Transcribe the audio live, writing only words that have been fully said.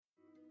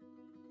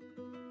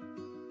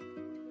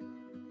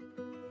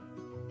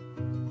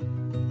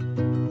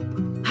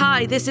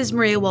Hi, this is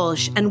Maria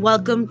Walsh, and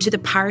welcome to the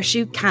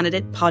Parachute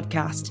Candidate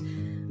Podcast.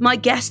 My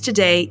guest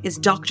today is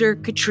Dr.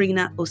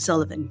 Katriona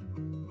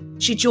O'Sullivan.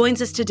 She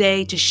joins us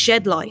today to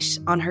shed light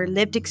on her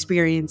lived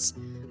experience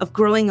of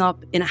growing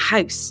up in a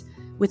house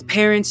with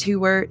parents who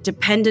were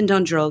dependent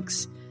on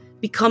drugs,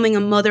 becoming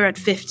a mother at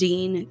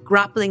 15,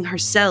 grappling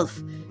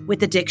herself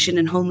with addiction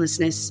and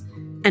homelessness,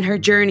 and her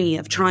journey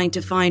of trying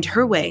to find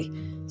her way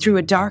through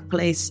a dark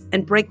place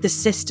and break the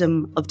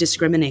system of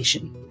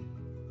discrimination.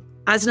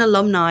 As an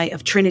alumni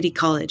of Trinity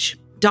College,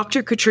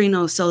 Dr.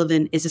 Katriona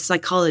O'Sullivan is a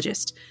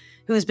psychologist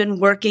who has been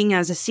working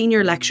as a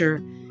senior lecturer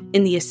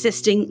in the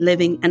Assisting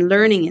Living and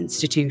Learning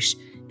Institute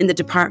in the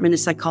Department of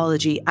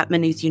Psychology at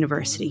Maynooth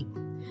University.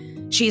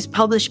 She has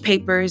published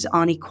papers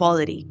on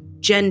equality,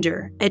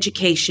 gender,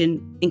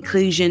 education,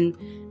 inclusion,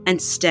 and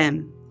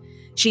STEM.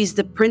 She's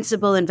the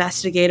principal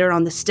investigator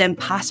on the STEM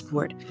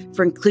Passport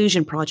for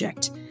Inclusion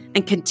project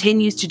and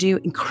continues to do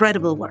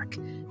incredible work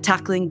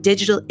tackling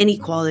digital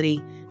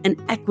inequality and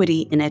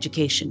equity in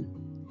education.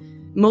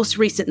 Most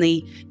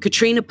recently,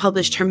 Katriona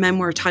published her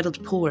memoir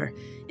titled Poor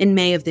in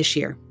May of this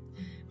year.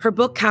 Her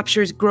book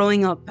captures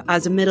growing up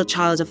as a middle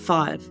child of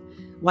 5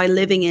 while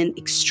living in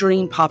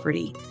extreme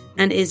poverty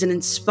and is an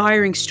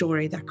inspiring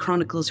story that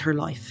chronicles her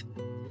life.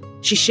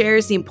 She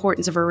shares the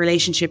importance of her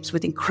relationships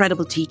with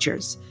incredible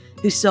teachers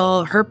who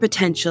saw her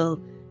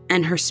potential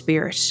and her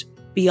spirit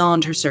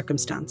beyond her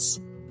circumstance.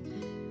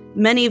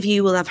 Many of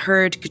you will have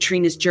heard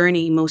Katriona's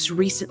journey most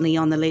recently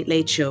on The Late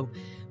Late Show,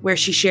 where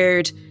she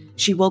shared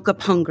she woke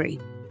up hungry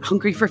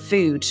for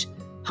food,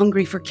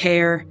 hungry for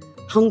care,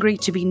 hungry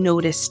to be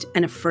noticed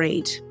and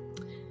afraid.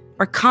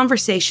 Our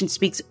conversation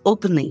speaks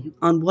openly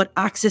on what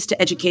access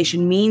to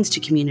education means to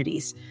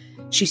communities.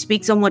 She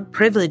speaks on what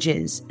privilege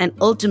is and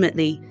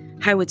ultimately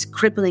how it's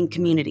crippling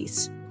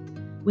communities.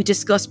 We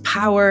discuss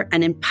power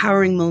and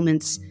empowering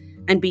moments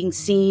and being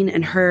seen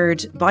and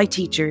heard by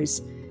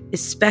teachers,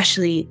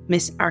 especially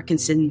Miss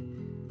Atkinson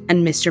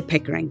and Mr.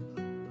 Pickering.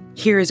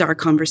 Here is our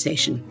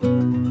conversation.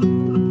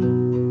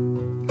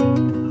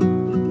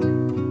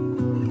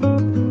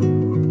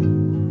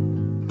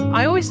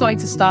 I always like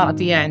to start at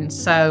the end.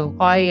 So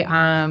I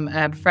am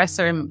a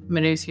professor in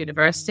Maynooth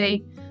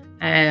University.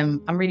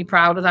 I'm really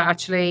proud of that,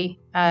 actually.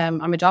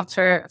 I'm a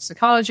doctor of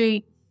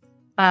psychology,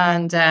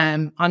 and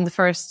I'm the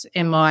first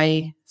in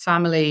my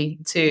family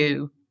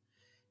to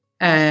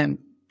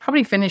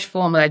probably finish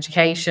formal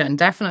education,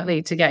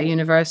 definitely to get a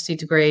university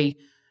degree.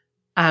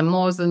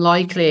 More than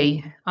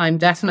likely, I'm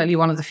definitely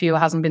one of the few who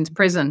hasn't been to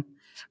prison,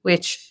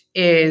 which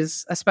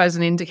is, I suppose,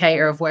 an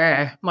indicator of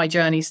where my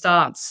journey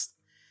starts.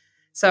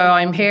 So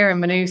I'm here in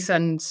Maynooth,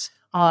 and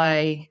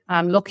I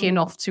am lucky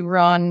enough to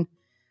run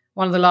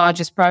one of the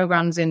largest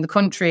programs in the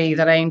country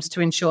that aims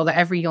to ensure that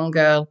every young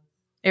girl,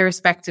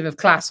 irrespective of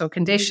class or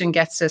condition,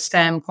 gets a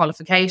STEM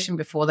qualification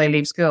before they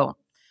leave school.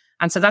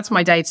 And so that's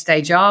my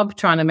day-to-day job,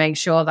 trying to make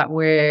sure that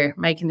we're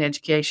making the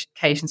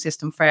education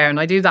system fair. And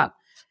I do that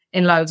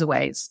in loads of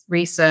ways: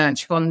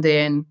 research,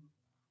 funding,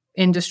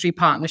 industry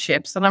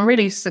partnerships, and I'm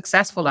really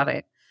successful at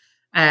it,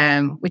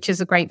 which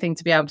is a great thing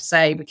to be able to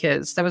say,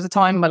 because there was a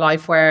time in my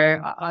life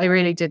where I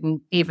really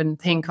didn't even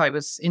think I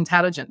was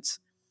intelligent.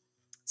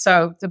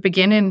 So the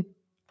beginning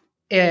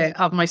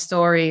of my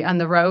story and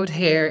the road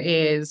here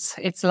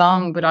it's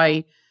long, but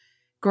I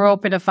grew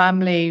up in a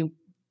family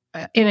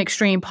in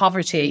extreme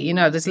poverty. You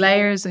know, there's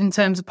layers in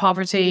terms of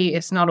poverty.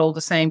 It's not all the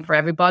same for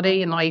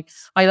everybody. And I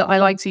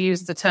like to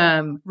use the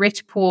term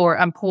rich poor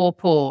and poor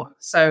poor.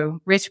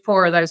 So rich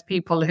poor are those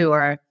people who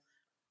are,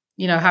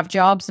 you know, have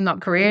jobs and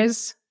not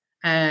careers.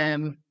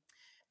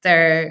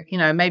 They're, you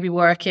know, maybe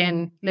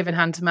working, living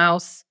hand to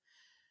mouth,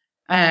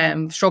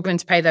 struggling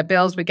to pay their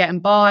bills, but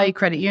getting by,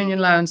 credit union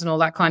loans and all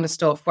that kind of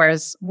stuff.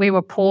 Whereas we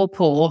were poor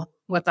poor.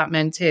 What that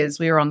meant is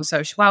we were on the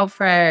social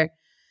welfare.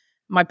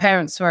 My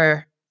parents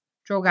were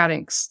drug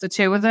addicts, the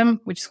two of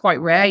them, which is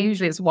quite rare.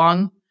 Usually it's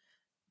one,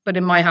 but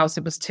in my house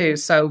it was two.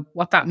 So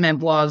what that meant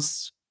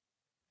was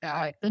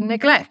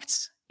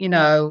neglect, you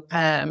know.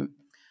 And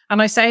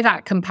I say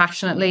that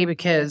compassionately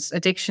because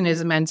addiction is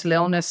a mental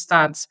illness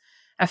that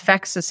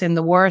affects us in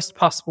the worst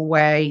possible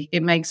way.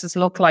 It makes us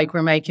look like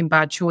we're making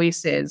bad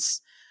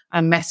choices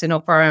and messing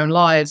up our own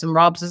lives, and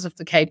robs us of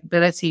the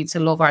capability to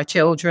love our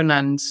children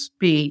and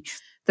be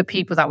the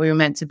people that we were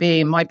meant to be.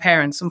 And my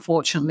parents,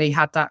 unfortunately,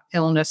 had that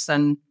illness,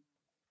 and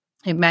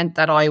it meant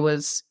that I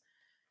was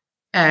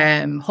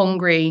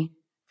hungry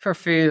for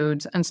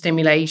food and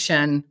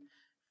stimulation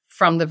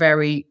from the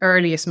very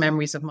earliest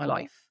memories of my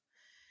life.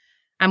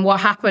 And what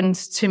happened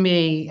to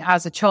me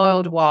as a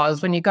child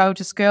was, when you go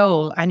to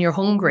school and you're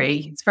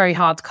hungry, it's very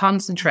hard to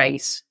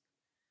concentrate.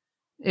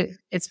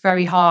 It's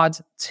very hard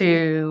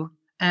to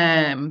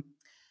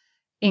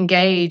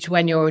engage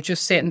when you're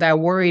just sitting there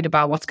worried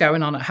about what's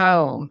going on at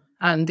home.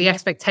 And the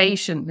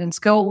expectation in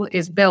school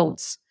is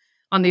built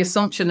on the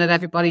assumption that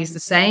everybody's the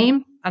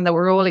same and that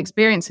we're all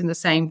experiencing the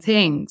same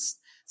things.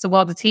 So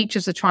while the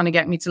teachers are trying to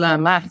get me to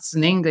learn maths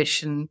and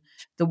English and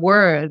the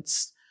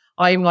words,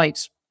 I'm like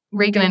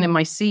wriggling in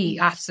my seat,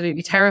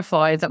 absolutely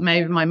terrified that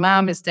maybe my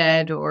mom is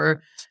dead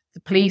or the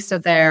police are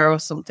there or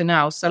something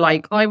else. So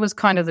like I was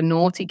kind of the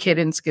naughty kid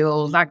in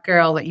school, that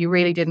girl that you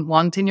really didn't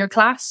want in your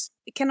class.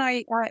 Can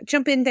I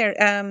jump in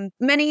there?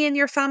 Many in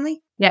your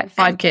family? Yeah,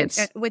 5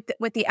 kids.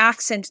 With the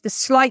accent, the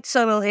slight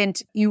subtle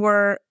hint, you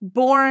were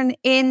born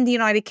in the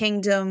United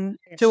Kingdom.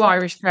 2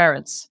 Irish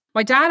parents.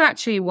 My dad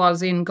actually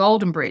was in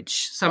Goldenbridge.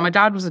 So my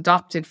dad was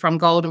adopted from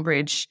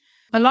Goldenbridge.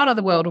 A lot of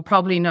the world will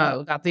probably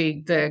know that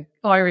the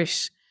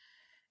Irish,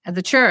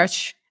 the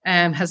church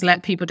has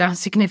let people down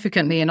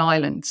significantly in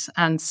Ireland.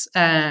 And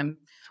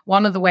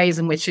one of the ways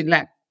in which it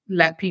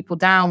let people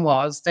down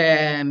was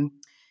in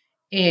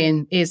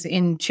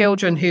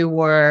children who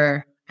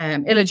were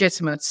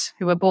illegitimate,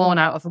 who were born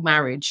out of a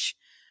marriage.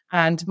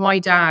 And my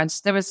dad,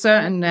 there were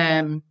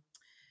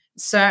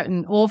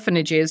certain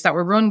orphanages that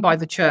were run by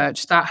the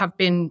church that have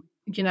been,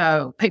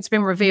 it's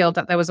been revealed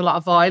that there was a lot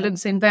of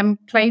violence in them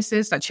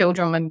places, that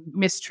children were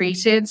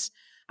mistreated.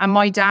 And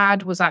my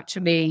dad was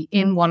actually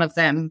in one of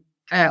them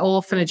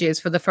orphanages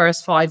for the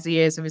first 5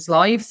 years of his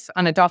life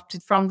and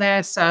adopted from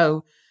there.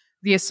 So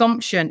the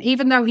assumption,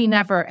 even though he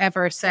never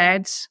ever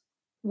said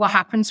what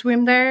happened to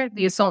him there,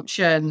 the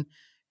assumption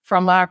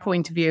from our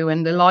point of view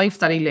and the life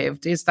that he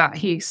lived is that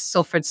he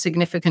suffered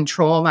significant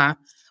trauma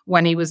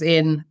when he was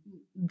in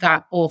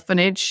that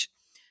orphanage.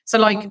 So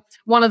like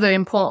one of the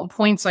important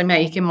points I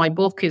make in my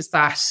book is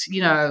that,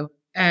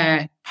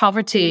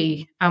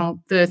 poverty and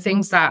the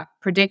things that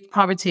predict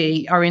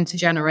poverty are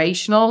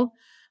intergenerational.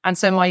 And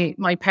so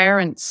my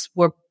parents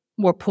were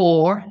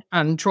poor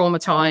and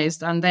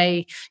traumatized, and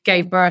they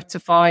gave birth to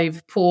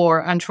 5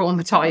 poor and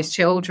traumatized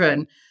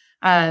children.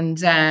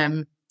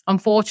 And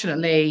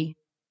unfortunately,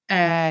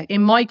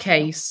 in my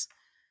case,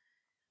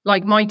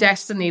 like my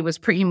destiny was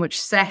pretty much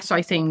set,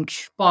 I think,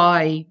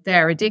 by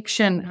their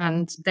addiction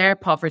and their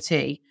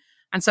poverty.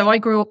 And so I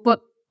grew up,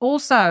 but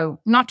also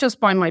not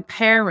just by my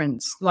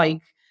parents,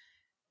 like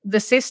the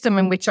system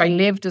in which I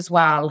lived as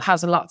well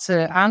has a lot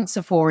to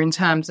answer for in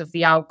terms of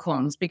the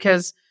outcomes.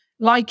 Because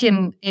like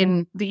in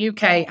the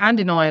UK and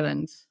in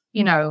Ireland,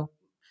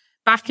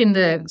 back in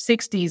the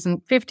 60s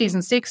and 50s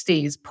and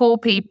 60s, poor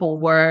people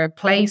were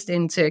placed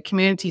into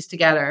communities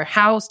together,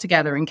 housed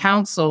together in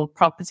council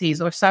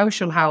properties or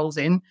social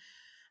housing.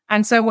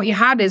 And so what you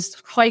had is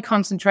high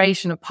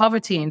concentration of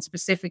poverty in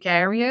specific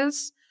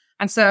areas.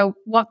 And so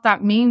what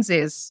that means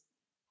is,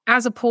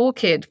 as a poor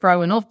kid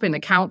growing up in a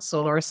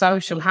council or a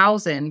social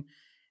housing,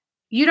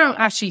 you don't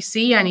actually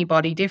see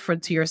anybody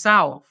different to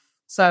yourself.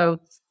 So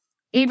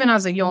even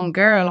as a young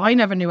girl, I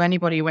never knew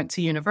anybody who went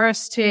to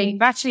university.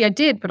 Actually, I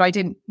did, but I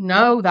didn't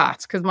know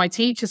that because my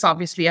teachers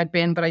obviously had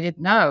been, but I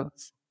didn't know.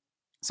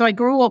 So I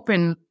grew up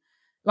in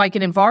like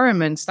an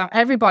environment that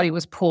everybody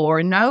was poor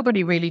and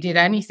nobody really did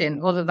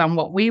anything other than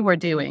what we were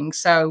doing.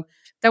 So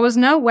there was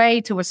no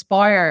way to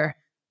aspire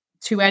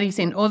to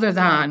anything other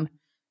than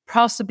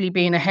possibly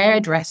being a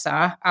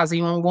hairdresser as a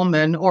young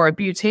woman, or a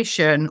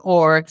beautician,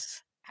 or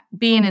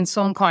being in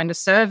some kind of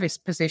service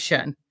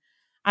position.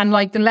 And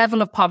like the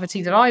level of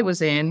poverty that I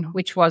was in,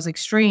 which was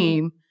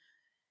extreme,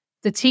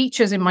 the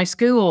teachers in my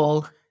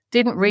school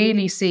didn't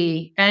really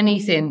see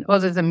anything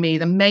other than me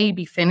than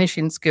maybe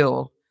finishing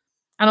school.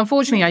 And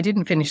unfortunately, I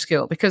didn't finish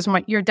school because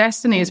your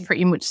destiny is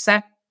pretty much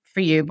set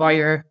for you by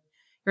your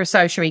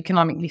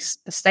socioeconomic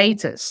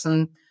status.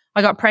 And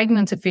I got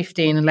pregnant at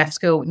 15 and left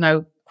school with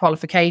no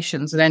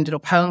qualifications and ended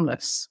up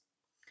homeless.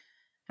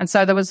 And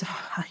so there was,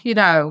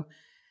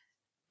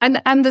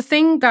 and the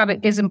thing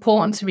that is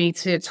important to me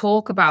to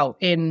talk about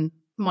in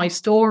my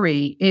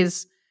story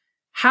is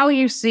how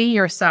you see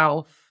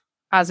yourself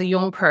as a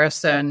young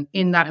person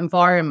in that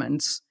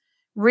environment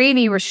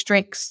really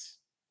restricts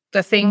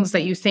the things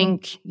that you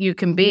think you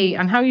can be,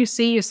 and how you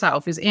see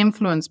yourself is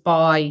influenced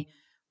by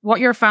what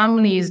your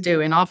family is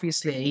doing,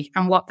 obviously,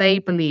 and what they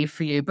believe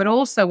for you, but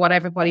also what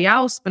everybody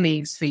else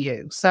believes for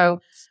you.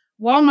 So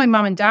while my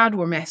mum and dad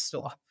were messed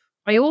up,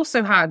 I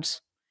also had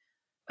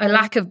a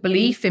lack of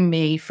belief in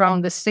me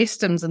from the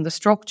systems and the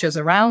structures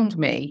around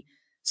me.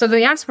 So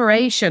the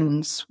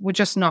aspirations were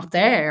just not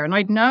there. And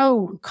I'd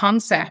no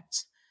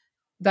concept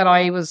that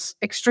I was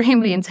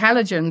extremely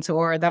intelligent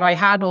or that I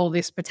had all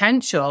this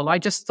potential. I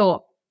just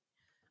thought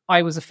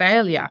I was a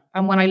failure.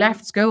 And when I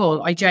left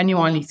school, I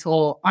genuinely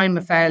thought I'm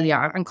a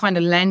failure, and kind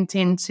of lent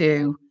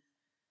into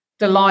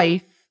the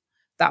life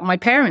that my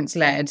parents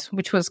led,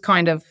 which was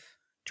kind of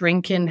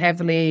drinking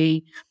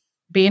heavily,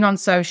 being on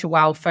social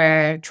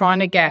welfare, trying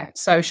to get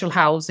social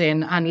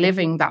housing and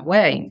living that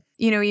way.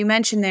 You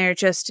mentioned there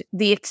just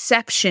the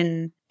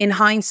exception in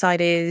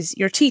hindsight is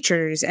your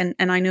teachers. And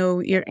I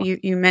know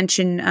you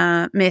mentioned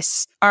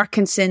Miss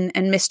Arkinson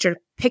and Mr.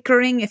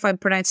 Pickering, if I'm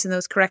pronouncing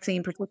those correctly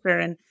in particular.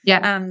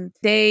 And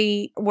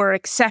they were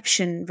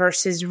exception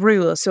versus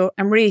rule. So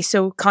I'm really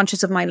so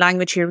conscious of my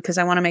language here because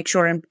I want to make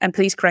sure, and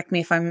please correct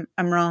me if I'm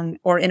wrong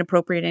or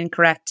inappropriate,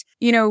 incorrect.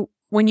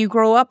 When you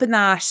grow up in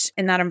that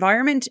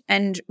environment,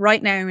 and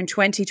right now in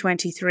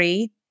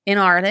 2023 in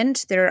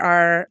Ireland, there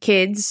are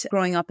kids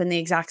growing up in the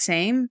exact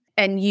same,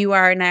 and you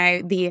are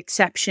now the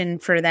exception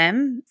for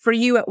them. For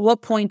you, at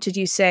what point did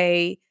you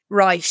say,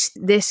 right,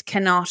 this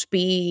cannot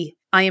be,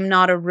 I am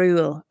not a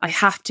rule. I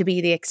have to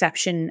be the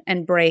exception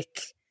and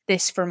break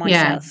this for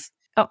myself.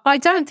 I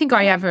don't think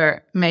I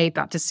ever made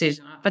that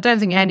decision. I don't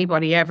think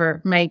anybody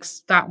ever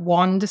makes that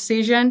one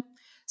decision.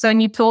 So,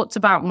 and you talked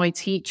about my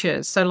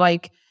teachers. So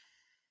like,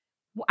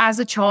 as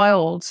a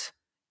child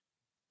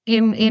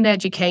in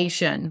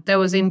education, there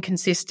was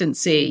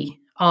inconsistency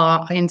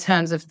in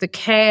terms of the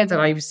care that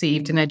I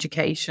received in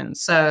education.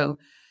 So,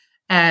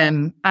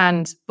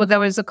 but there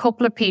was a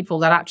couple of people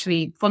that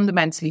actually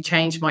fundamentally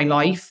changed my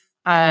life.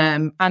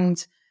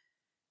 And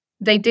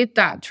they did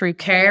that through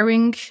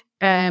caring,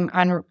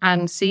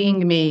 and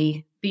seeing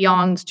me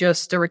beyond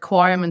just the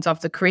requirement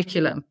of the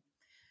curriculum.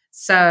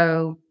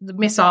 So the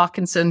Miss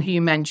Arkinson, who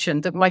you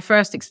mentioned, that my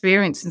first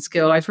experience in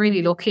school, I was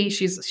really lucky.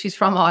 She's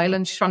from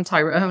Ireland, she's from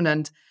Tyrone.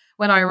 And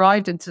when I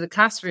arrived into the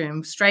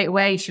classroom, straight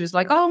away, she was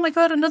like, "Oh my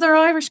God, another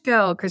Irish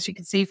girl," because she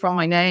could see from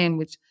my name,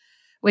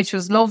 which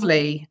was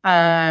lovely.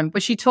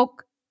 But she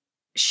took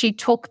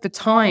the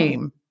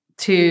time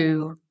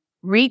to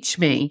reach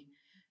me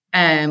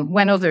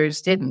when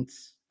others didn't.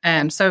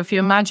 So if you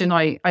imagine,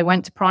 I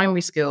went to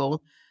primary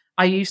school,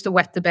 I used to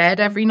wet the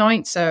bed every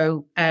night.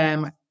 So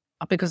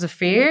because of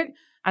fear.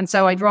 And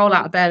so I'd roll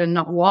out of bed and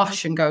not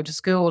wash and go to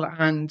school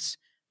and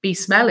be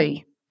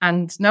smelly.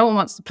 And no one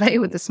wants to play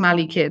with the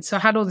smelly kids. So I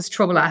had all this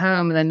trouble at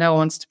home, and then no one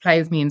wants to play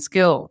with me in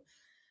school.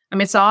 And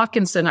Miss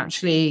Arkinson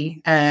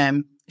actually,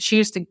 she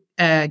used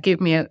to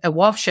give me a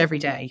wash every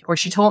day, or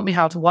she taught me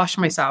how to wash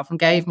myself and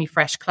gave me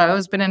fresh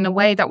clothes, but in a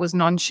way that was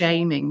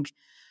non-shaming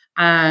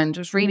and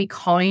was really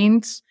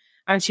kind.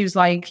 And she was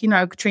like,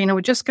 "Katriona,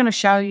 we're just going to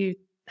show you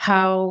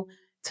how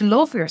to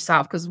love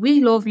yourself, because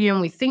we love you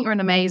and we think you're an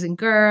amazing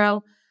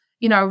girl."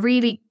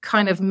 Really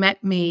kind of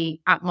met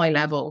me at my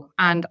level.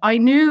 And I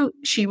knew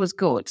she was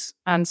good.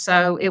 And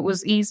so it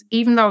was easy,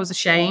 even though I was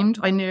ashamed,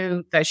 I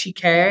knew that she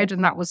cared,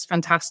 and that was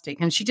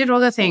fantastic. And she did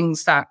other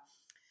things that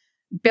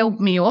built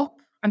me up.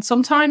 And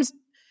sometimes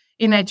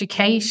in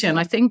education,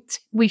 I think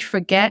we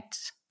forget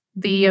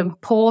the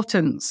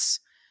importance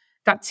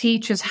that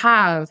teachers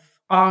have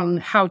on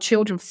how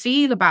children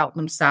feel about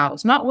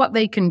themselves, not what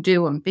they can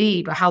do and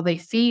be, but how they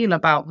feel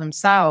about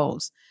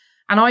themselves.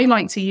 And I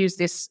like to use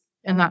this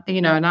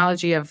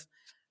analogy of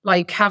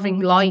like having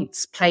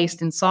lights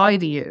placed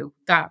inside of you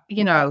that,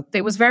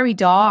 it was very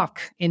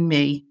dark in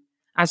me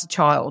as a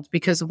child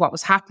because of what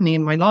was happening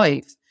in my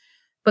life.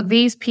 But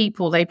these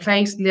people, they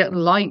placed little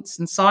lights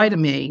inside of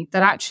me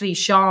that actually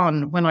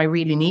shone when I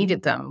really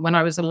needed them. When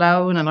I was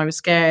alone and I was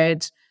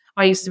scared,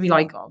 I used to be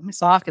like, "Oh,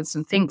 Miss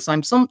Arkinson thinks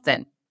I'm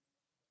something."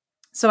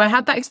 So I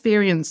had that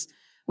experience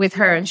with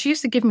her, and she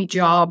used to give me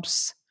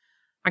jobs.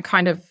 I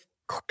kind of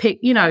pick,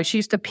 she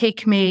used to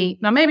pick me.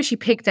 Now, maybe she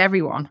picked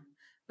everyone,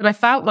 but I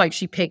felt like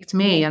she picked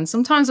me. And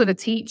sometimes with a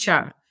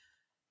teacher,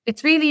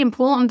 it's really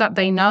important that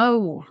they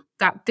know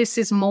that this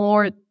is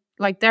more,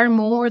 like they're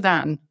more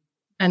than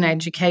an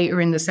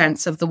educator in the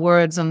sense of the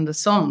words and the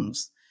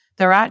sums.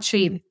 They're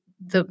actually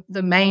the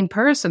main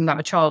person that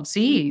a child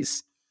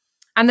sees.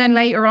 And then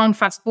later on,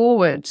 fast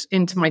forward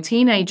into my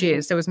teenage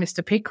years, there was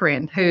Mr.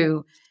 Pickering,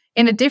 who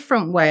in a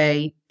different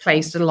way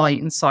placed a light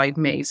inside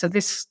me. So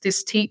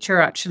this teacher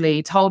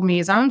actually told me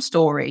his own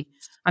story,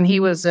 and he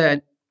was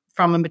a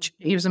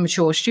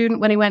mature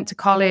student when he went to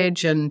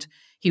college, and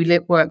he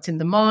worked in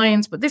the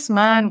mines. But this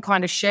man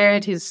kind of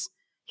shared his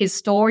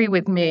story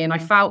with me, and I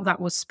felt that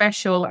was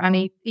special.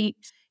 And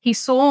he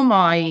saw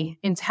my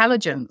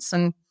intelligence.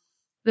 And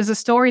there's a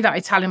story that I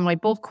tell in my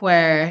book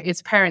where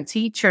it's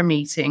parent-teacher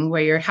meeting,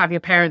 where you have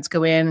your parents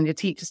go in and your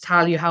teachers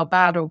tell you how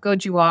bad or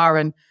good you are.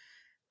 And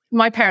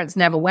my parents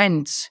never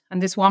went.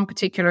 And this one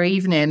particular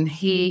evening,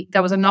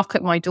 there was a knock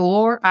at my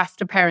door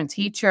after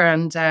parent-teacher,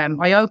 and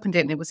I opened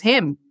it and it was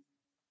him.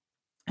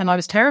 And I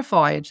was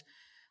terrified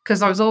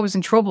because I was always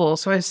in trouble.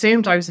 So I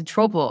assumed I was in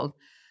trouble.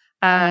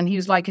 And he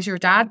was like, "Is your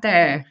dad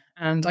there?"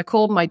 And I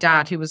called my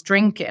dad, who was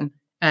drinking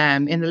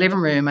in the living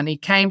room, and he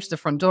came to the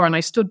front door, and I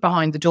stood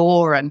behind the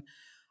door, and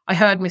I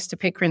heard Mr.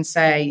 Pickering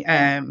say,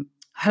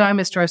 "Hello,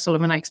 Mr.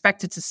 O'Sullivan, I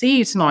expected to see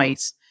you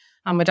tonight."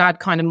 And my dad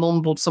kind of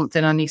mumbled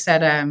something, and he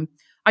said,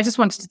 "I just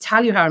wanted to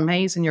tell you how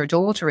amazing your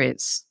daughter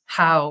is,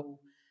 how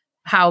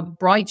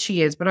bright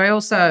she is. But I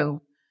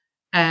also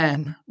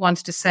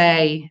wanted to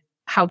say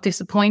how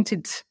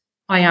disappointed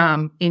I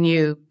am in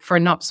you for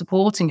not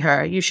supporting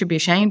her. You should be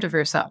ashamed of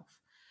yourself."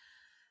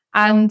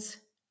 And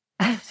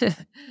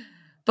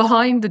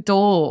behind the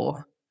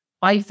door,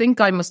 I think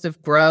I must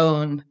have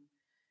grown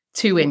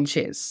 2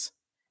 inches,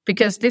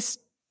 because this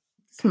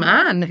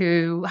man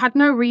who had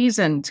no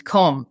reason to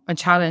come and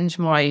challenge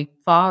my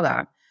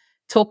father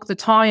took the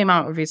time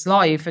out of his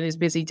life and his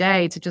busy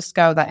day to just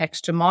go that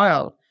extra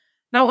mile.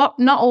 Now,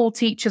 not all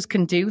teachers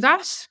can do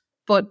that,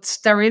 but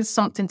there is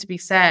something to be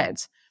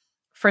said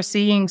for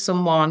seeing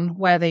someone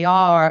where they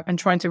are and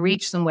trying to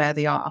reach them where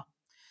they are.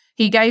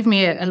 He gave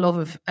me a love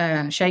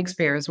of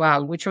Shakespeare as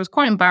well, which I was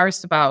quite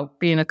embarrassed about,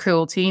 being a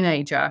cool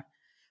teenager.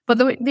 But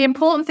the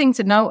important thing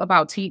to note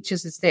about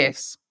teachers is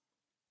this.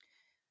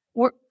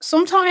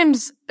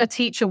 Sometimes a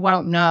teacher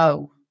won't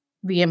know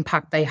the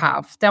impact they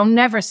have. They'll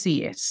never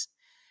see it.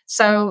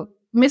 So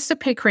Mr.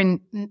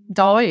 Pickering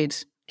died.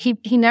 He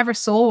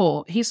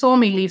saw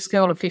me leave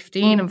school at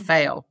 15 and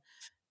fail,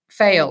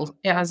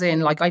 as in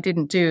like I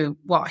didn't do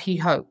what he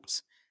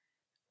hoped.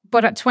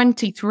 But at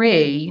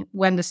 23,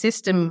 when the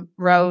system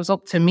rose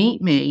up to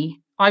meet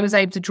me, I was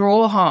able to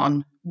draw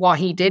on what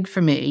he did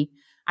for me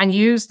and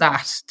use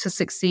that to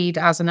succeed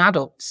as an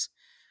adult.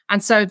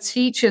 And so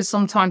teachers,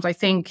 sometimes I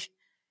think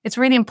it's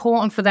really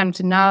important for them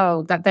to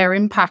know that they're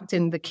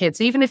impacting the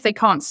kids, even if they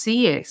can't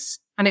see it.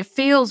 And it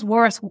feels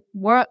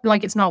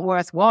like it's not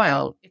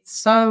worthwhile. It's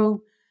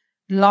so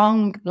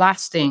long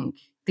lasting,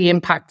 the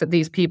impact that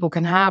these people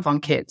can have on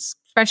kids,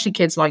 especially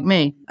kids like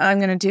me. I'm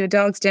going to do a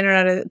dog's dinner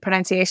out of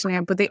pronunciation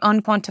here, but the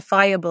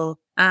unquantifiable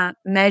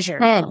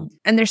measure.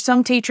 And there's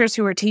some teachers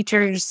who are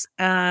teachers,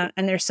 and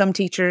there's some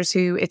teachers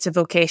who it's a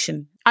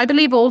vocation. I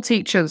believe all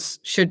teachers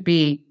should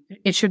be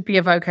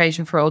a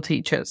vocation for all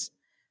teachers.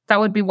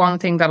 That would be one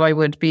thing that I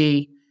would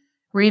be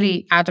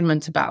really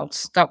adamant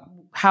about, that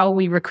how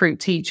we recruit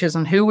teachers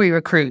and who we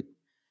recruit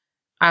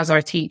as our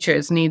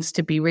teachers needs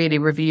to be really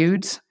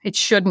reviewed. It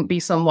shouldn't be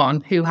someone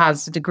who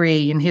has a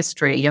degree in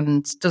history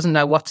and doesn't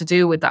know what to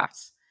do with that,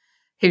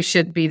 who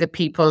should be the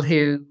people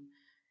who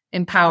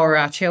empower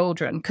our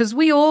children. Because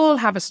we all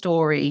have a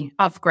story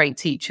of great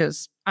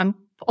teachers. And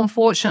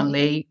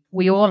unfortunately,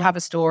 we all have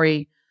a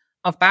story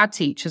of bad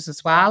teachers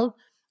as well.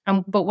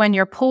 But when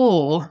you're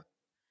poor,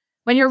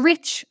 when you're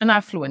rich and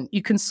affluent,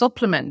 you can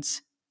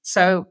supplement.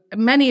 So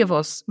many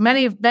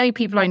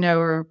people I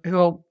know who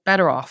are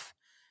better off.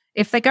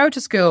 If they go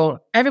to school,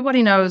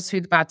 everybody knows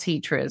who the bad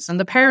teacher is, and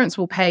the parents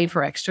will pay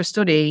for extra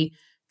study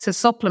to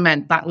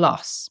supplement that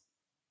loss.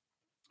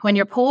 When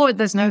you're poor,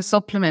 there's no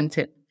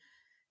supplementing.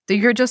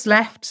 You're just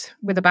left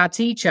with a bad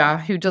teacher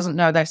who doesn't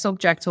know their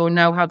subject or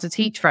know how to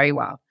teach very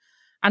well.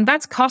 And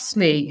that's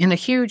costly in a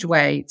huge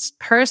way. It's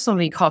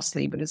personally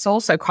costly, but it's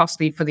also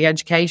costly for the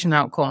education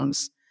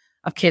outcomes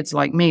of kids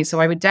like me. So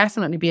I would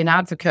definitely be an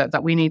advocate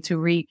that we need to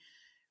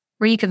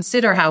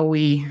reconsider how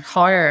we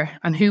hire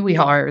and who we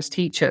hire as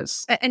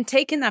teachers. And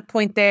taking that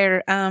point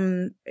there,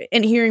 and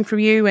hearing from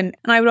you, and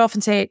I would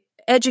often say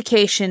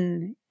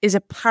education is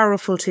a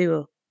powerful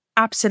tool,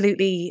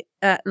 absolutely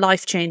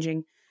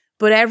life-changing,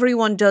 but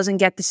everyone doesn't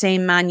get the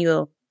same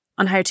manual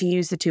on how to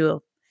use the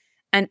tool.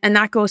 And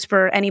that goes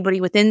for anybody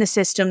within the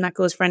system, that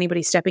goes for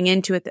anybody stepping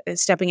into it,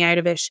 stepping out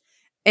of it.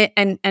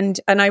 And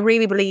I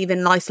really believe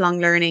in lifelong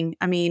learning.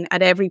 I mean,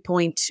 at every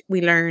point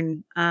we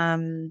learn.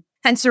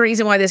 Hence the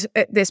reason why this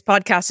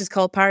podcast is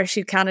called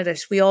Parachute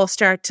Candidate. We all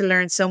start to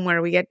learn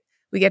somewhere. We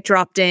get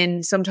dropped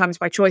in, sometimes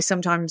by choice,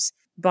 sometimes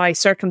by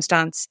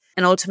circumstance,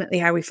 and ultimately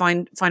how we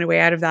find a way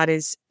out of that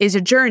is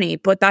a journey.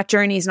 But that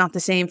journey is not the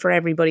same for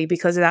everybody,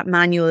 because that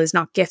manual is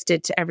not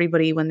gifted to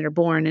everybody when they're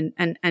born.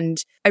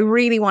 And I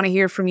really want to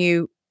hear from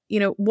you. You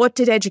know, what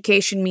did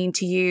education mean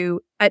to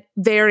you at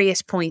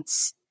various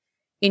points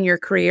in your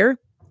career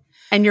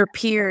and your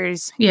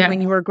peers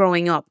when you were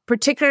growing up,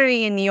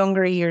 particularly in the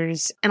younger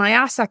years? And I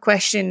asked that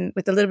question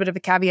with a little bit of a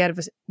caveat of,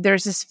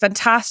 there's this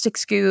fantastic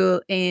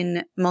school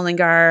in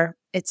Mullingar.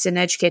 It's an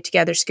Educate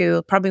Together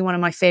school, probably one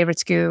of my favourite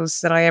schools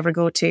that I ever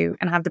go to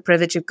and have the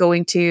privilege of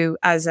going to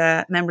as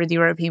a member of the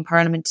European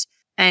Parliament.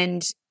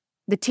 And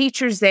the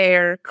teachers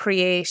there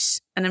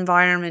create an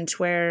environment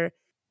where,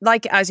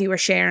 like as you were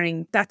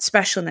sharing, that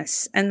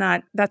specialness and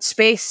that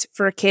space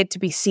for a kid to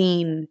be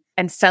seen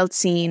and felt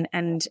seen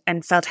and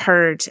felt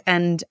heard.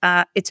 And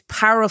it's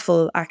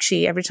powerful,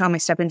 actually, every time I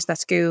step into that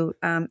school.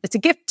 It's a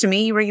gift to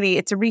me, really.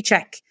 It's a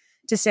recheck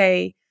to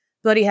say,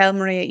 bloody hell,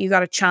 Maria, you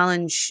got to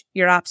challenge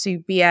your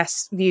absolute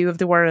BS view of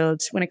the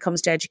world when it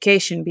comes to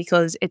education,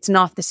 because it's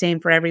not the same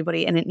for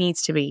everybody, and it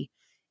needs to be,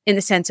 in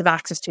the sense of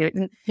access to it.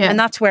 And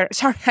that's where,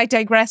 sorry, I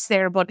digress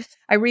there, but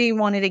I really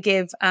wanted to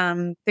give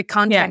the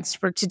context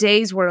for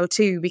today's world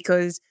too,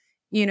 because,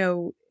 you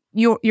know,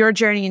 your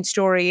journey and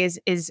story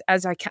is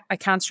as I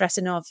can't stress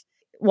enough,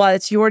 while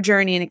it's your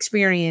journey and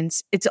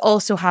experience, it's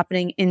also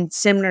happening in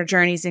similar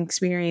journeys and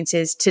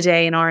experiences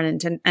today in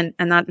Ireland. And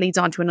that leads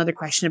on to another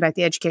question about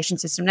the education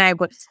system now.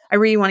 But I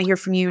really want to hear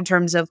from you in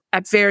terms of,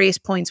 at various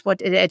points, what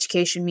did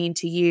education mean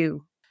to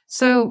you?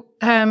 So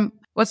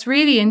what's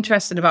really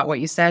interesting about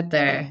what you said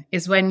there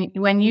is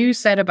when you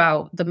said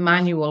about the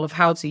manual of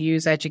how to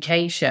use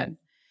education,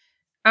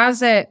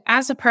 as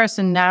a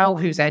person now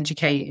who's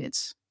educated,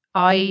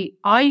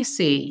 I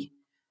see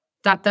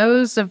that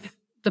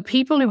the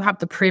people who have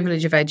the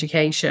privilege of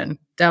education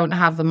don't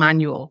have the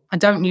manual and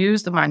don't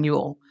use the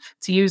manual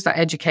to use that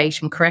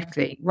education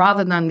correctly,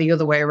 rather than the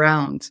other way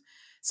around.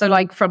 So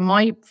like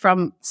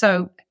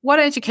so what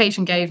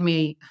education gave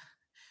me,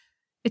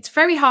 it's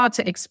very hard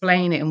to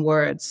explain it in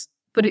words,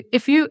 but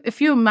if you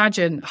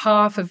imagine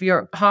half of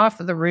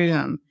the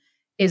room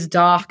is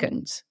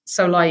darkened.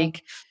 So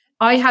like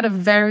I had a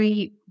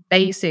very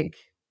basic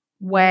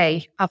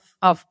way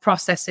of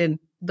processing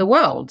the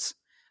world,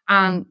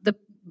 and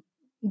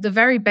the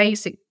very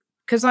basic,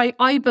 because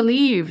I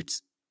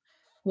believed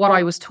what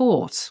I was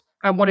taught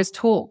and what is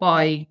taught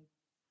by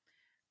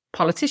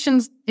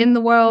politicians in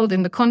the world,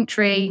 in the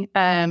country,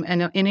 and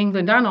in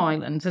England and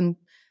Ireland. And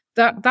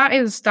that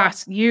is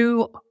that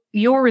you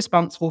you're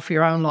responsible for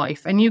your own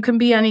life and you can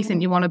be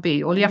anything you want to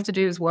be. All you have to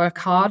do is work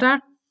harder.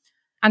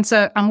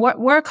 And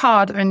work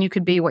hard and you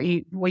could be what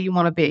you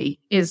want to be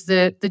is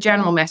the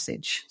general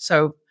message.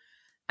 So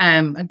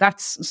and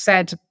that's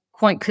said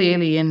quite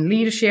clearly in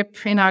leadership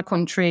in our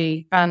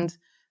country. And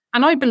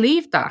I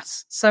believe that.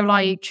 So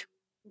like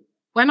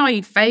when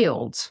I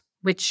failed,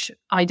 which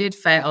I did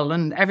fail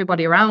and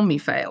everybody around me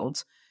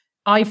failed,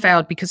 I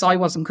failed because I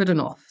wasn't good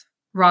enough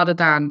rather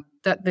than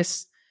that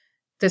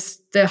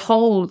the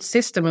whole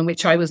system in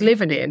which I was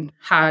living in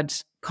had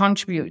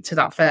contributed to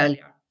that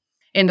failure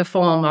in the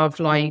form of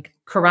like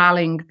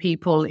corralling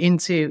people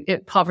into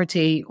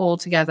poverty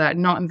altogether,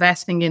 not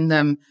investing in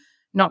them,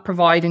 not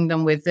providing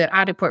them with the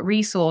adequate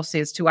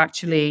resources to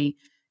actually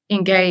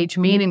engage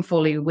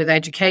meaningfully with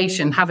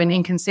education, having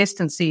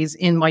inconsistencies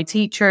in my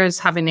teachers,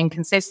 having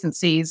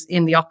inconsistencies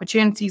in the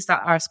opportunities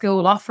that our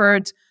school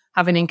offered,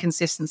 having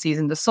inconsistencies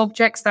in the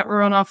subjects that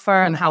were on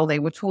offer and how they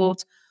were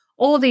taught.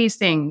 All these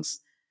things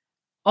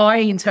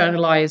I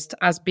internalized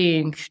as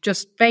being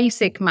just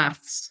basic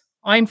maths.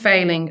 I'm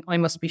failing, I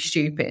must be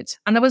stupid.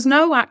 And there was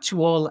no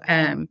actual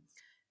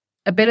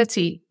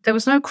ability, there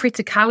was no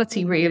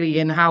criticality really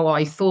in how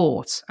I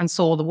thought and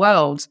saw the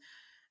world.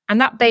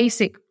 And that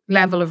basic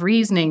level of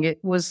reasoning,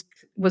 it was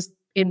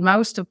in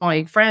most of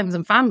my friends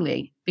and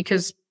family,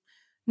 because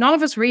none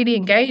of us really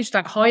engaged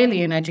that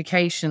highly in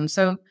education.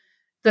 So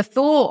the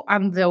thought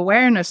and the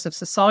awareness of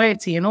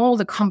society and all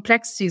the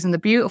complexities and the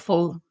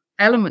beautiful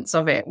elements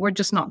of it were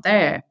just not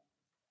there.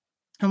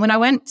 And when I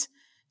went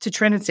to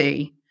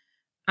Trinity,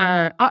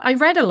 I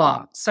read a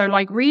lot. So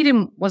like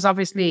reading was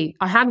obviously,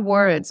 I had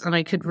words and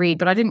I could read,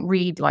 but I didn't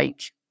read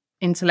like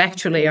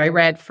intellectually. I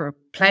read for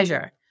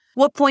pleasure.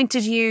 What point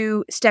did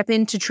you step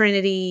into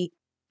Trinity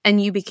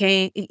and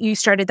you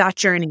started that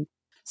journey?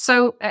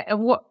 So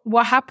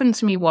what happened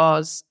to me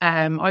was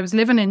I was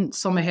living in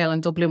Summerhill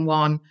in Dublin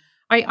 1.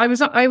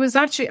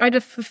 I'd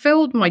have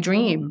fulfilled my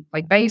dream.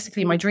 Like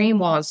basically my dream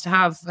was to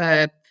have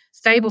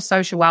stable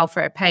social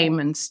welfare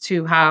payments,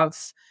 to have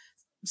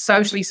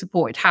socially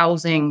supported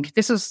housing.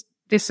 This is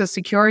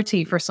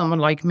security for someone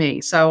like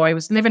me. So I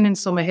was living in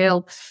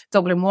Summerhill,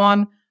 Dublin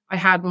 1. I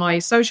had my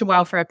social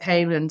welfare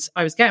payments.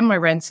 I was getting my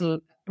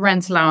rental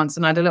allowance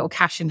and I had a little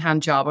cash in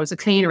hand job. I was a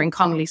cleaner in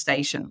Connolly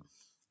Station.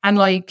 And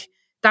like,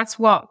 that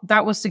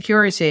was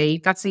security.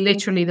 That's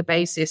literally the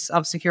basis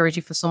of security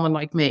for someone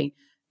like me.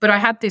 But I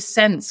had this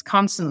sense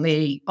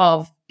constantly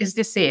of, is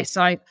this it?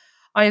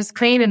 I was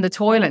cleaning the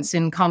toilets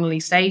in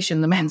Connolly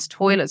Station, the men's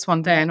toilets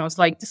one day, and I was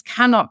like, this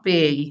cannot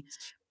be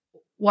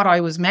what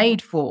I was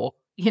made for,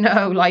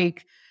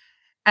 like,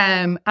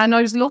 and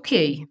I was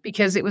lucky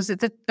because it was at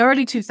the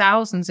early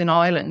 2000s in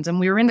Ireland and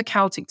we were in the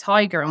Celtic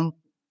Tiger. And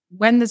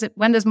when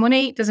there's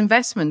money, there's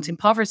investment in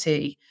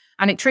poverty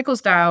and it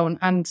trickles down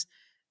and,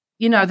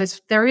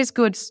 there is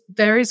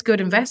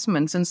good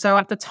investment. And so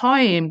at the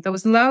time, there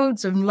was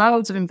loads and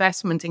loads of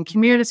investment in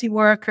community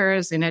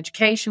workers, in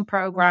education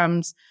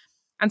programs.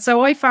 And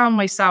so I found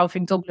myself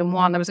in Dublin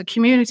 1. There was a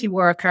community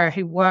worker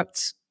who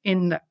worked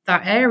in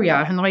that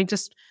area. And I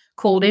just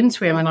called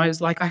into him and I was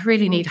like, I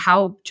really need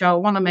help, Joe. I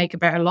want to make a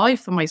better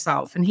life for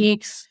myself. And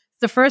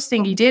the first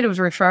thing he did was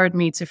referred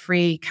me to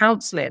free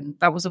counselling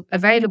that was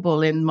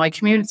available in my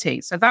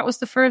community. So that was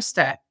the first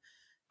step.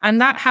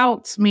 And that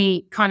helped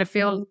me kind of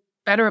feel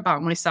better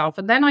about myself.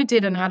 And then I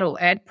did an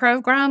adult ed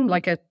program,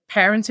 like a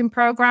parenting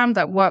program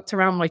that worked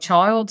around my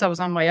child. I was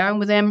on my own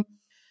with him.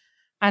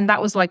 And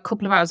that was like a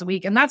couple of hours a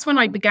week. And that's when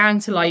I began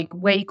to like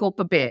wake up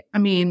a bit. I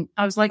mean,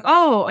 I was like,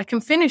 oh, I can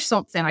finish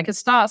something. I can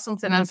start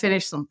something and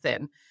finish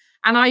something.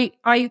 And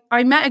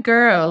I met a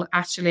girl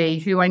actually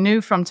who I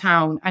knew from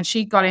town and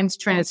she got into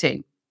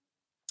Trinity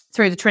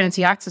through the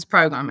Trinity Access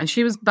program. And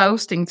she was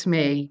boasting to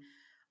me,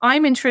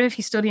 I'm in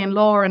Trinity studying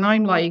law. And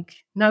I'm like,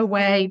 no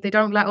way, they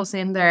don't let us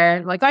in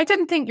there. Like, I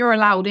didn't think you're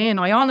allowed in.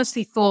 I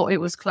honestly thought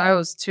it was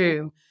closed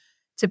to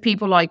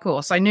people like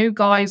us. I knew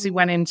guys who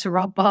went in to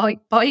rob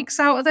bikes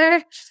out of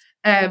there,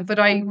 but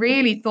I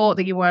really thought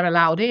that you weren't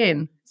allowed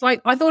in. It's like,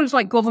 I thought it was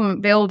like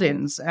government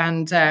buildings.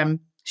 And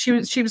she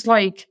was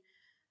like,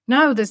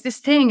 no, there's this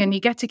thing and you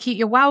get to keep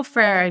your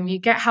welfare and you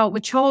get help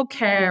with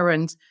childcare.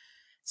 And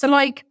so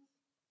like,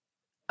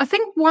 I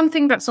think one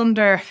thing that's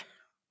under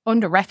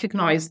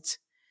recognized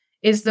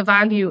is the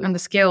value and the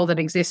skill that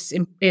exists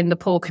in the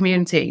poor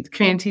community, the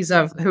communities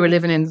who are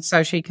living in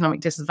socioeconomic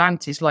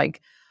disadvantage.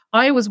 Like,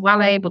 I was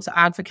well able to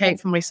advocate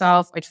for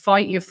myself. I'd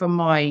fight you for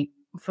my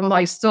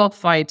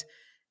stuff. I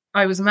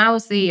was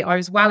mouthy. I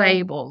was well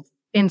able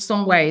in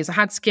some ways. I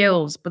had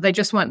skills, but they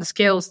just weren't the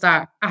skills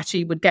that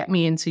actually would get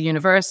me into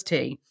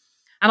university.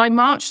 And I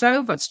marched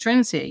over to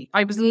Trinity.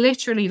 I was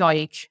literally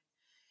like,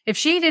 if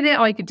she did it,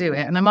 I could do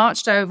it. And I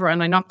marched over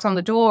and I knocked on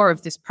the door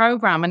of this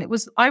program. And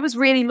I was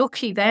really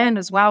lucky then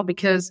as well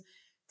because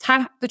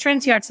the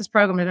Trinity Access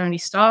program had only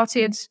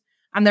started.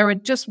 And they were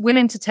just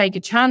willing to take a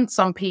chance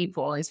on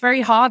people. It's very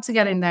hard to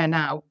get in there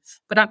now.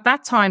 But at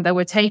that time, they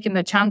were taking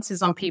the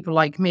chances on people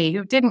like me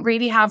who didn't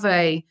really have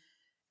a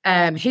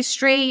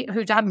history,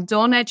 who hadn't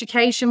done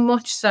education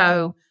much.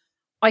 So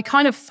I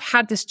kind of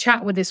had this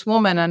chat with this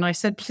woman and I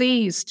said,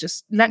 please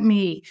just let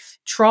me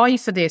try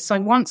for this. I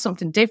want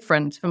something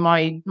different for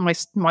my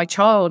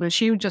child. And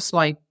she was just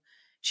like,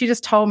 she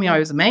just told me I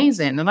was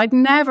amazing. And I'd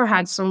never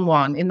had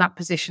someone in that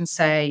position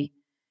say,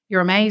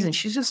 you're amazing.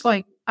 She's just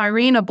like,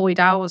 Irina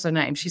Boydell was her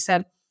name. She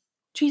said,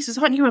 Jesus,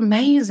 aren't you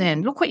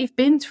amazing? Look what you've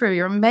been through.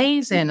 You're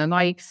amazing. And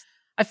I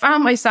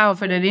found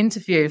myself in an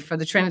interview for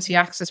the Trinity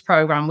Access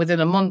program within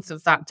a month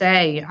of that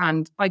day.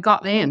 And I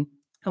got in.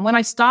 And when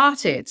I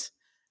started,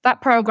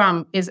 that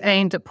program is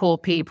aimed at poor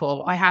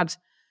people. I had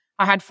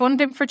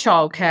funding for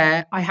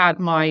childcare. I had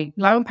my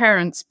lone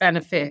parents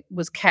benefit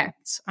was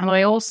kept. And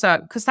I also,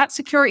 because that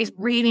security is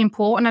really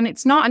important and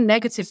it's not a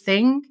negative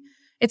thing.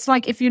 It's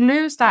like, if you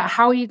lose that,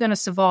 how are you going to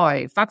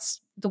survive?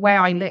 That's the way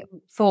I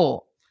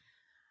thought.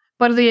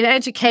 But the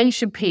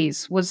education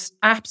piece was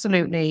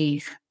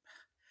absolutely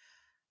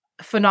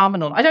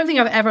phenomenal. I don't think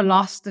I've ever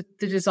lost the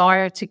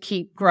desire to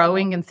keep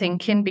growing and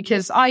thinking,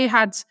 because I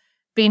had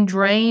been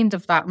drained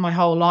of that my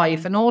whole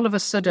life. And all of a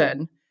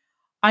sudden,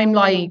 I'm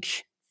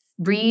like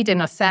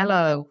reading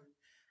Othello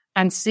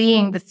and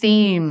seeing the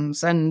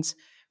themes and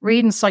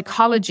reading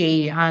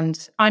psychology,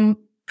 and I'm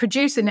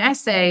producing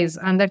essays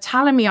and they're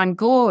telling me I'm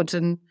good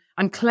and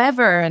I'm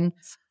clever. And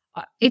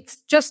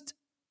it's just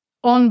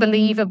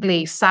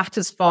unbelievably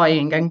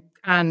satisfying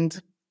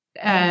and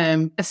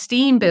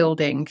esteem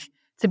building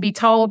to be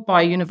told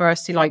by a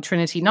university like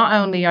Trinity, not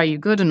only are you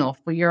good enough,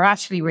 but you're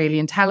actually really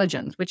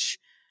intelligent, which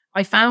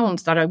I found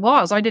that I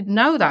was. I didn't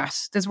know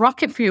that. There's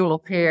rocket fuel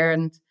up here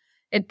and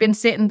it'd been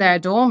sitting there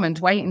dormant,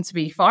 waiting to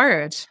be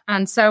fired.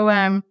 And so,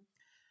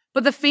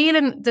 but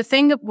the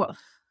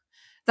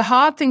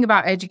hard thing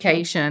about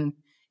education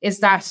is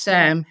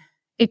that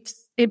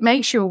it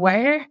makes you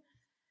aware.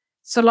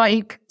 So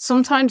like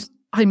sometimes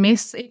I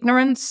miss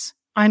ignorance.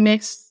 I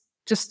miss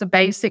just the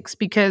basics,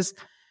 because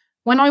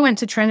when I went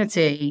to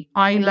Trinity,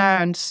 I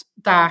learned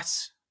that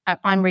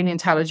I'm really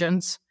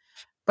intelligent,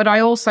 but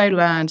I also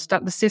learned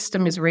that the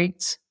system is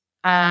rigged,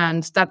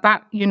 and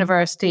that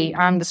university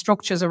and the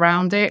structures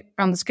around it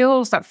and the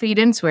skills that feed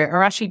into it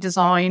are actually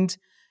designed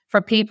for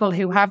people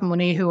who have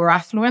money, who are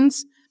affluent.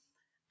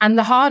 And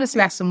the hardest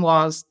lesson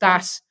was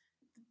that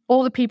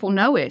all the people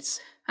know it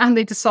and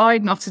they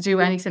decide not to do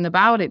anything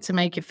about it to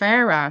make it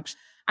fairer.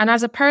 And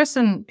as a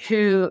person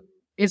who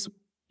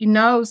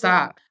knows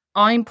that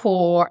I'm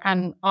poor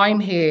and I'm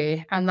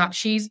here, and that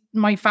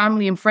my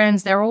family and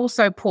friends, they're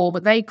also poor,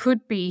 but they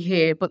could be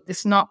here, but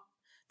there's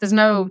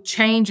no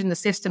change in the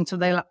system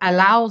to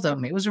allow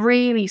them. It was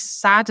really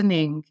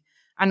saddening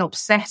and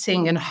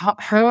upsetting and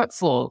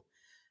hurtful.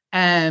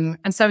 And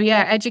so,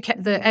 yeah,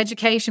 the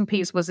education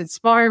piece was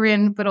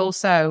inspiring, but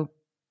also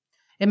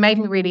it made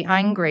me really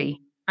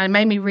angry, and it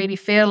made me really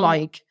feel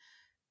like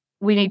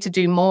we need to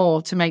do more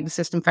to make the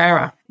system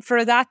fairer.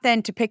 For that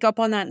then, to pick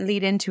up on that and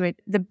lead into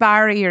it, the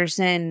barriers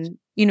then,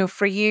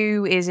 for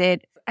you,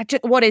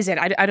 what is it?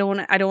 I don't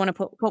want to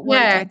put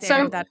words out there.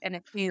 So that in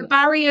it. The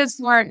barriers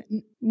were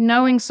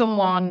knowing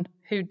someone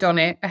who'd done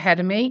it ahead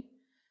of me.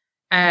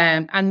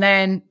 And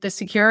then the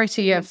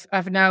security of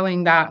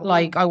knowing that,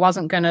 like, I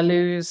wasn't going to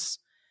lose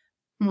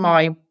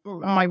my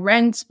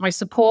rent, my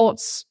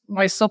supports,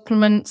 my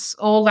supplements,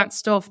 all that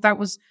stuff. That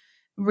was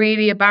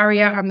really a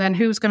barrier. And then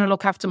who's going to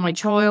look after my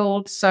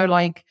child? So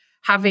like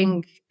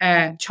having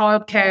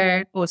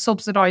childcare or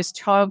subsidized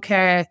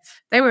childcare,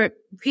 they were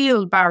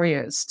real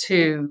barriers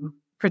to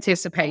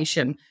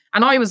participation.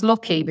 And I was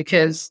lucky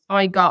because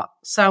I got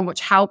so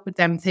much help with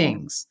them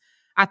things.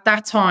 At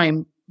that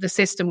time, the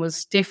system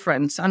was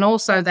different. And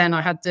also then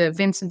I had the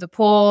Vincent de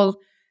Paul,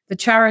 the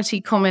charity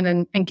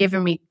coming and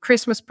giving me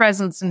Christmas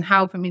presents and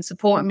helping me,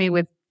 supporting me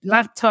with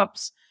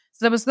laptops.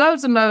 So there was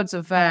loads and loads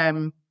of,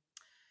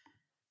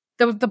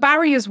 the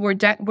barriers were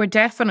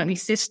definitely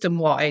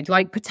system-wide,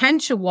 like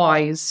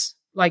potential-wise,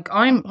 like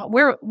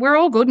we're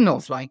all good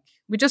enough. Like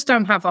we just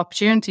don't have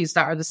opportunities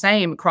that are the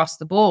same across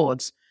the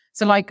board.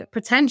 So like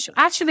potential,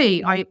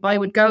 actually, I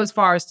would go as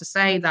far as to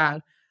say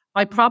that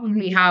I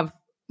probably have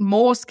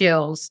more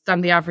skills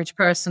than the average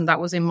person that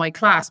was in my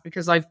class,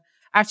 because I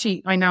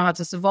know how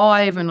to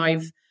survive, and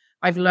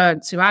I've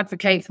learned to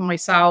advocate for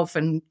myself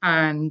and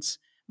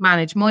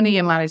manage money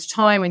and manage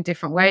time in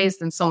different ways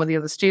than some of the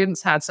other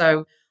students had.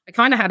 So I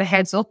kind of had a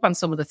heads up on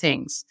some of the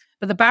things,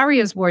 but the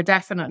barriers were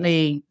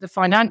definitely the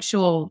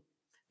financial,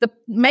 the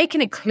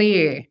making it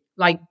clear,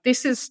 like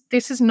this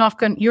is not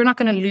going, you're not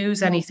going to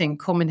lose anything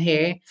coming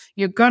here.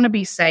 You're going to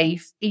be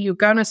safe. You're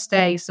going to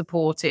stay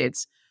supported.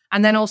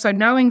 And then also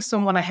knowing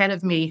someone ahead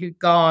of me who'd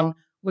gone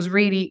was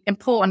really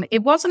important.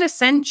 It wasn't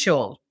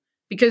essential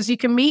because you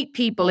can meet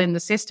people in the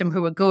system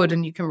who are good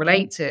and you can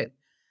relate to it.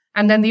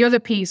 And then the other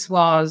piece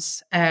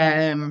was,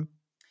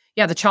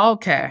 the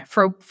childcare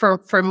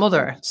for a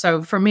mother.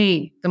 So for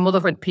me, the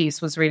motherhood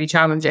piece was really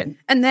challenging.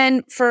 And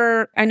then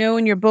I know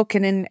in your book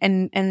and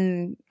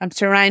I'm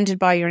surrounded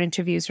by your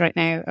interviews right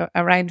now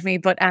around me,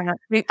 but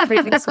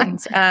previous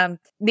ones, the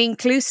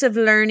inclusive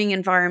learning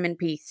environment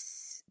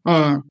piece.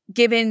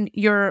 Given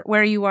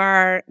where you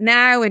are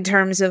now in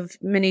terms of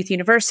Maynooth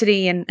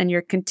University and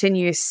your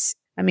continuous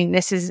I mean,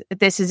 this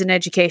is an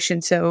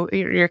education. So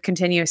your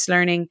continuous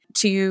learning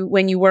to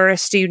when you were a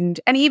student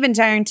and even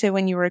down to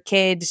when you were a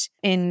kid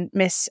in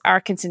Miss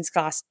Arkinson's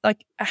class.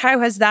 Like, how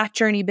has that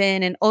journey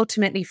been? And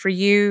ultimately for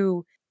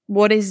you,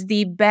 what is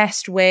the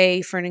best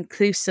way for an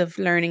inclusive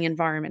learning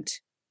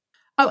environment?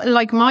 Oh,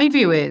 like, my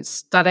view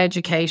is that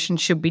education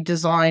should be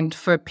designed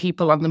for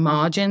people on the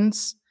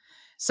margins.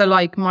 So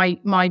like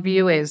my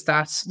view is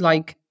that,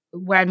 like,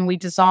 when we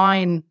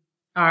design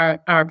our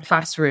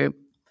classroom,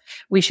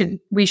 we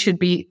should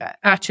be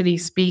actually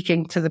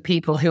speaking to the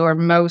people who are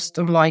most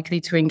unlikely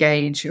to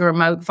engage or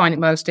find it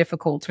most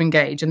difficult to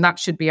engage, and that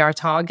should be our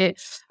target.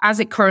 As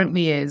it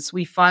currently is,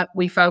 we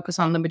focus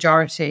on the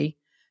majority,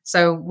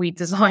 so we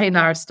design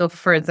our stuff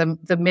for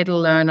the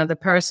middle learner, the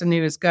person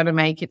who is going to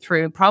make it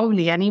through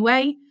probably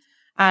anyway,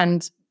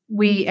 and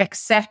we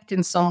accept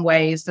in some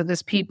ways that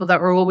there's people that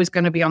are always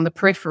going to be on the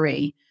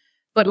periphery.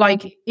 But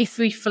like, if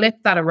we flip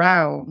that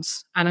around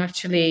and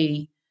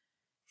actually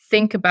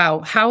think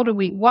about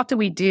what do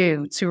we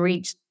do to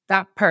reach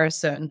that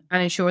person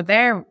and ensure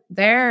they're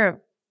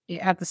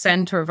at the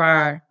center of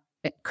our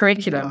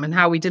curriculum and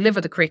how we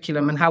deliver the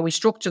curriculum and how we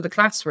structure the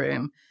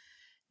classroom,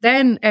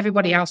 then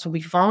everybody else will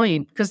be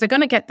fine, because they're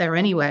going to get there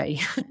anyway.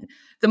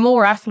 The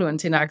more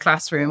affluent in our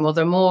classroom,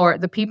 or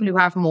the people who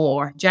have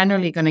more,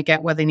 generally going to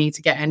get where they need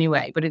to get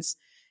anyway. But it's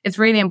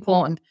really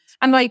important.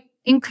 And like,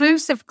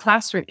 inclusive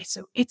classroom,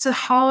 it's a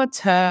hard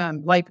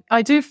term. Like,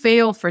 I do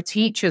feel for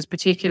teachers,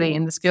 particularly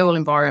in the school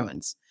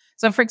environments.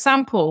 So, for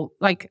example,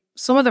 like,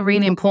 some of the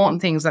really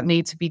important things that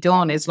need to be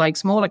done is, like,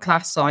 smaller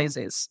class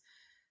sizes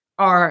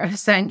are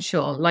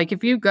essential. Like,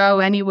 if you go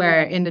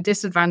anywhere in a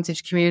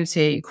disadvantaged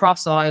community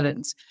across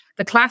Ireland,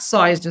 the class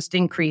size just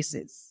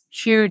increases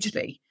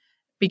hugely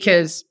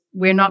because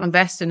we're not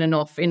investing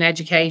enough in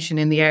education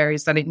in the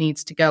areas that it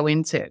needs to go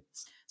into.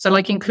 So,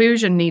 like,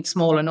 inclusion needs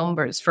smaller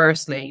numbers,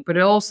 firstly, but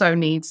it also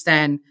needs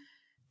then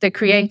the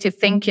creative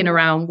thinking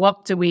around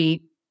what do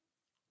we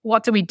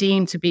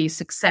deem to be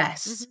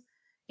success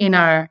in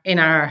our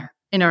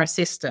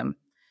system.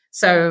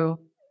 So,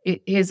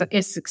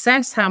 is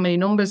success how many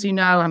numbers you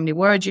know, how many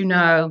words you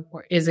know,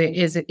 or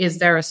is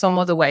there some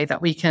other way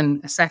that we can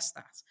assess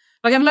that?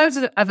 Like, I have loads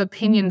of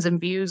opinions and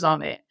views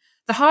on it.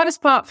 The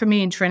hardest part for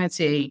me in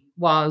Trinity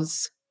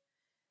was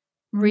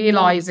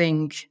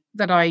realizing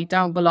that I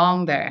don't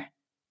belong there,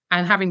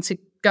 and having to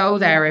go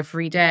there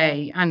every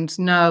day and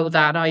know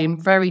that I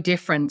am very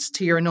different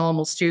to your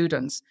normal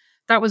students.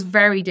 That was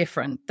very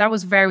different. That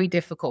was very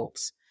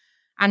difficult.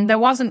 And there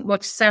wasn't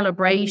much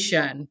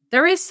celebration.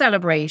 There is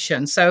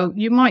celebration. So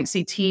you might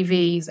see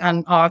TVs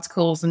and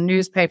articles and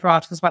newspaper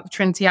articles about the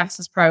Trinity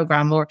Access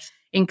Programme or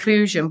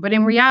inclusion. But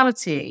in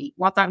reality,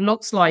 what that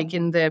looks like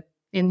in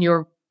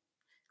your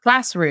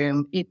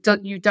classroom,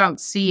 you don't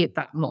see it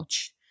that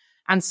much.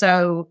 And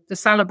so the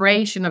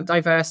celebration of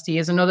diversity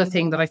is another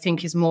thing that I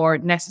think is more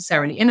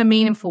necessarily in a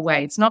meaningful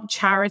way. It's not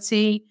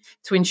charity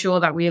to ensure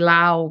that we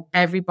allow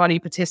everybody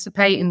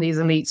participate in these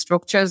elite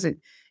structures.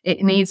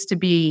 It needs to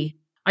be,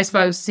 I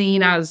suppose,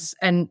 seen as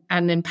an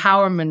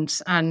empowerment,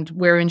 and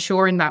we're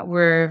ensuring that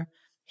we're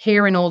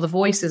hearing all the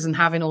voices and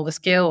having all the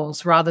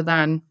skills rather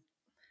than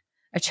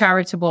a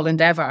charitable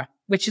endeavor,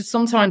 which is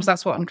sometimes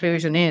that's what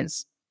inclusion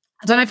is.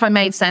 I don't know if I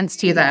made sense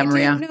to you there,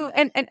 Maria. No,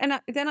 and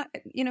then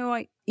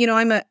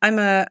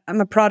I'm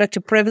a product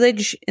of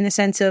privilege in the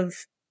sense of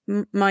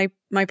my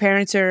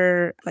parents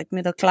are like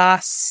middle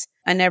class.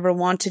 I never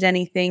wanted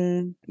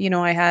anything.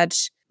 I had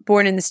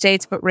born in the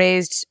States but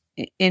raised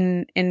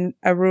in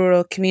a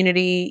rural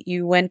community.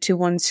 You went to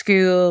one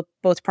school,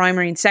 both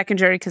primary and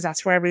secondary, because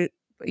that's where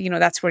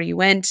that's where you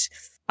went.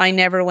 I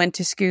never went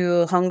to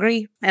school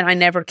hungry, and I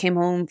never came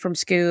home from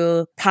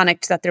school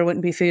panicked that there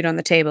wouldn't be food on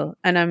the table.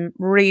 And I'm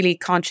really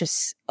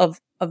conscious of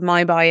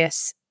my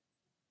bias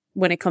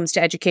when it comes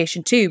to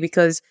education too,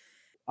 because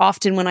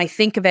often when I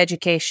think of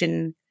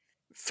education,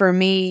 for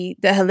me,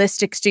 the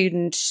holistic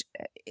student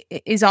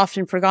is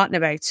often forgotten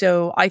about.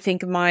 So I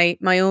think of my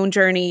own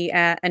journey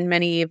and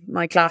many of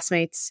my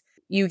classmates,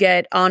 you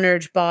get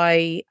honoured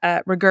by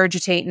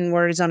regurgitating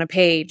words on a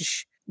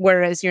page.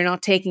 Whereas you're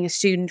not taking a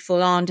student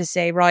full on to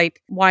say, right,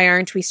 why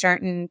aren't we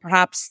starting?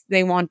 Perhaps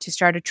they want to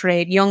start a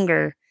trade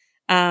younger.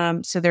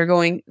 So they're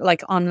going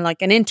on an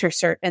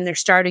intercert, and they're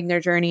starting their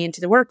journey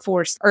into the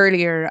workforce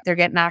earlier. They're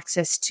getting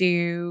access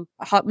to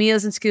hot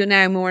meals in school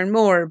now more and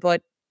more.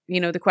 But,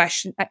 the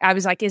question, I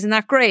was like, isn't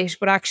that great?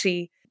 But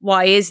actually,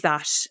 why is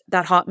that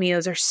hot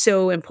meals are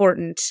so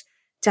important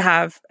to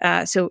have?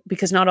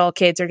 Because not all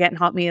kids are getting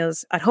hot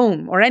meals at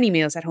home or any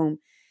meals at home.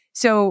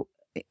 So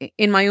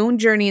in my own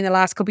journey in the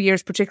last couple of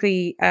years,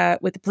 particularly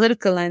with the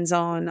political lens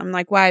on, I'm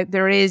like, wow,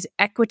 there is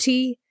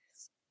equity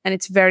and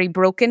it's very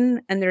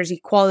broken, and there's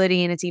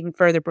equality and it's even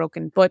further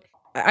broken. But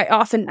I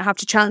often have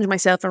to challenge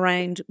myself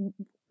around,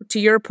 to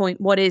your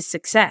point, what is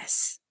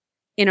success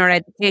in our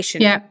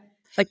education? Yeah.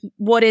 Like,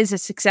 what is a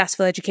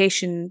successful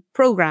education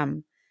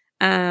program?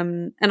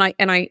 And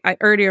I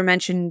earlier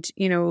mentioned,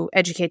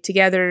 Educate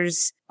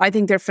Togethers. I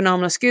think they're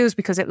phenomenal schools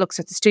because it looks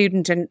at the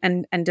student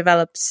and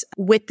develops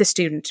with the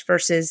student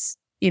versus,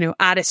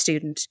 at a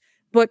student.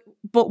 But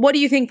what do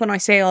you think when I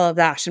say all of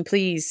that? And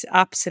please,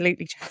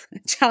 absolutely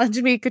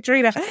challenge me,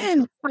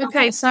 Katriona.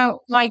 Okay,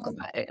 so like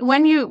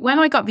when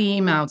I got the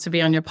email to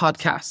be on your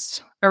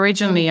podcast,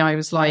 originally I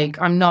was like,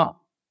 I'm not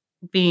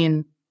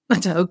being a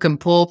token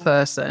poor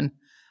person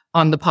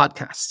on the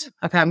podcast.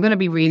 Okay, I'm going to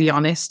be really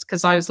honest,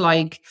 because I was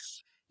like,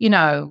 you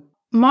know,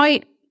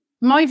 my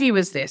view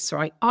is this,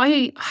 right?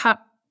 I have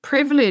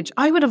privilege.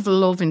 I would have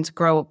loved to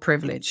grow up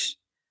privileged.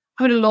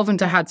 I would have loved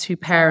to have two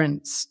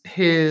parents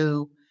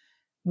who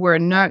were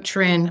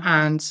nurturing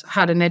and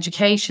had an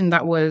education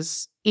that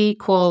was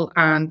equal,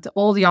 and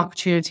all the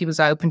opportunity was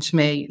open to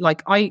me.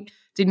 Like, I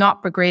did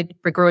not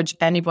begrudge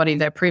anybody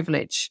their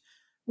privilege.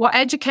 What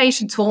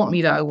education taught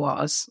me, though,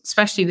 was,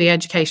 especially the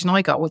education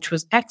I got, which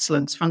was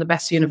excellent from the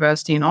best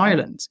university in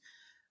Ireland,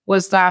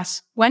 was that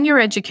when you're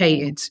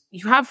educated,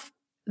 you have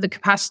the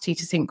capacity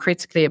to think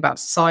critically about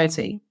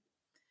society.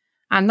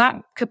 And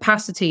that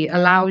capacity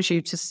allows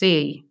you to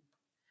see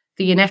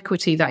the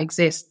inequity that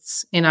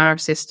exists in our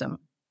system.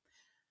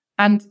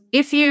 And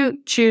if you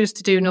choose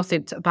to do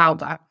nothing about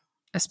that,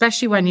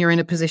 especially when you're in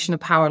a position of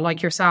power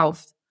like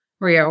yourself,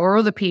 Maria, or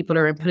other people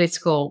are in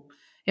political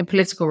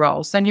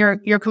roles, then you're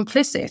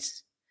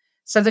complicit.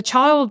 So the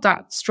child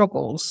that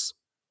struggles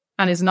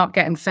and is not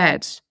getting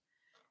fed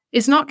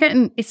it's not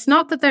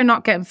that they're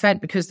not getting fed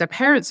because their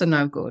parents are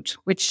no good,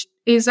 which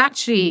is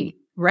actually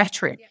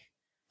rhetoric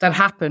that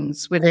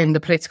happens within the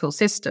political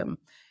system.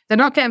 They're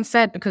not getting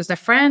fed because their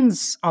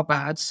friends are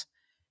bad.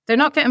 They're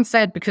not getting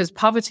fed because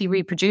poverty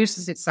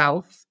reproduces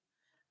itself.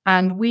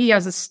 And we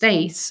as a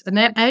state, an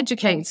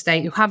educated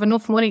state who have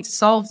enough money to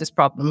solve this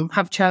problem,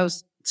 have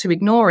chose to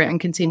ignore it and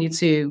continue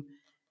to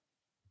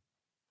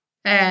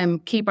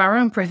keep our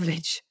own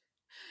privilege.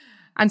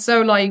 And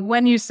so, like,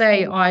 when you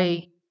say,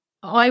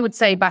 I would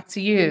say back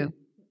to you,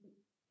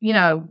 you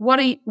know, what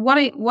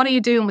are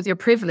you doing with your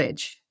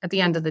privilege at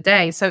the end of the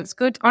day? So it's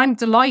good. I'm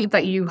delighted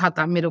that you had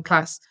that middle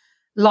class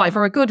life,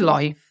 or a good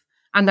life,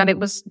 and that it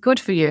was good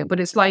for you. But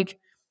it's like,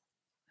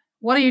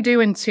 what are you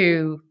doing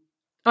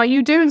are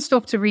you doing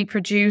stuff to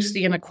reproduce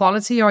the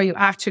inequality, or are you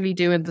actually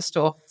doing the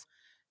stuff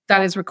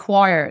that is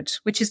required,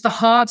 which is the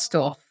hard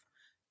stuff,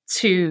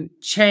 to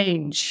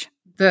change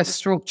the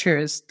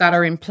structures that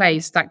are in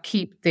place that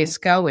keep this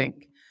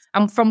going?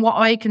 And from what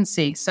I can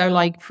see, so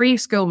like free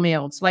school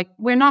meals, like,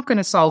 we're not going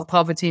to solve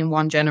poverty in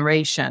one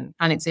generation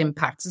and its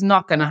impact is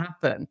not going to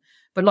happen.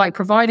 But like,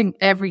 providing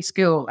every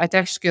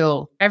desk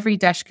school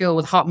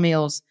with hot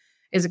meals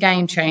is a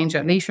game changer.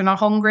 At least you're not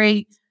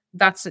hungry.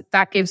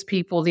 That gives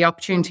people the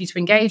opportunity to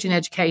engage in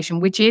education,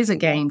 which is a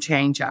game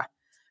changer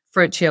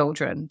for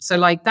children. So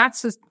like,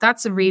 that's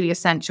a really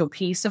essential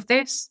piece of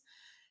this.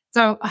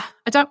 So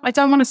I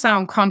don't want to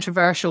sound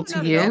controversial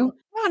to you.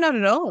 No, not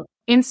at all.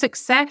 In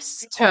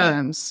success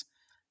terms,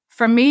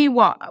 for me,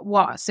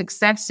 what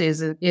success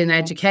is in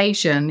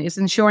education is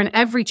ensuring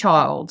every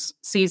child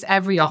sees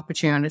every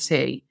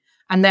opportunity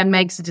and then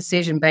makes a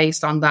decision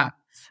based on that,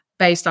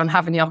 based on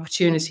having the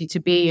opportunity to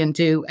be and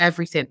do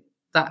everything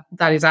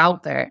that is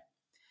out there.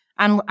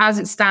 And as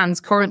it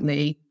stands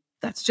currently,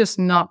 that's just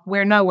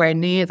we're nowhere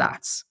near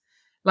that.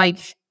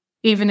 Like,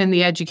 even in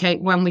the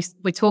when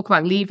we talk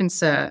about Leaving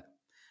Cert,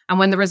 and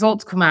when the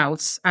results come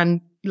out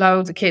and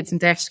loads of kids in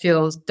deaf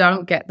schools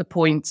don't get the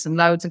points and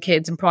loads of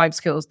kids in private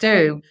schools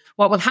do,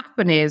 what will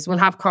happen is we'll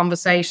have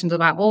conversations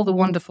about all the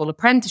wonderful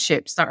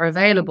apprenticeships that are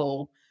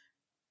available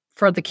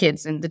for the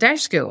kids in the deaf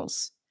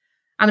schools.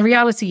 And the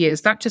reality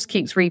is that just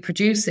keeps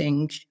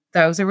reproducing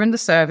those who are in the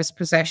service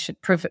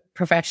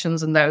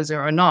professions and those who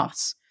are not.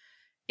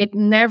 You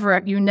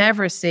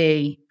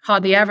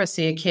hardly ever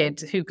see a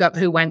kid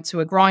who went to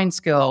a grind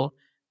school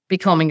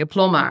becoming a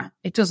plumber.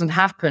 It doesn't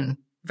happen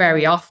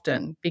very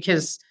often,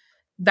 because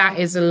that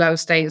is a low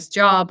status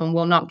job and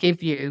will not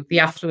give you the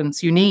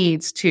affluence you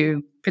need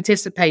to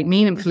participate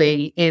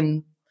meaningfully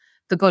in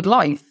the good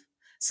life.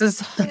 So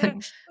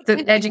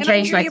the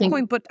education, I think.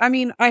 Point, but I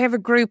mean, I have a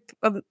group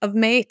of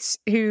mates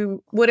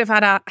who would have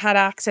had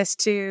access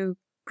to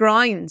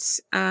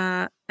grinds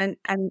and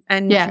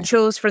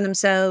chose for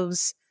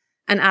themselves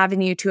an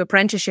avenue to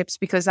apprenticeships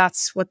because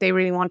that's what they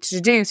really wanted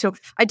to do. So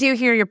I do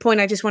hear your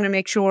point. I just want to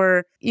make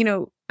sure, you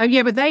know. Oh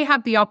yeah, but they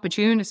had the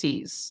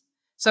opportunities.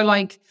 So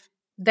like,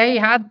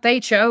 they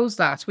chose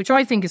that, which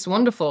I think is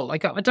wonderful.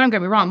 Like, don't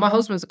get me wrong, my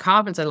husband's a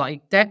carpenter.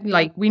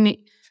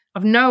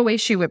 I've no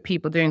issue with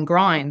people doing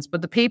grinds,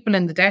 but the people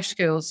in the deaf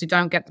schools who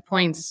don't get the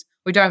points,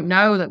 who don't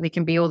know that they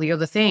can be all the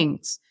other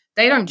things,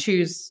 they don't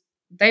choose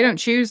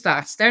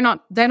that.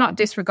 They're not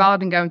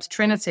disregarding going to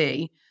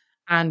Trinity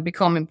and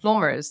becoming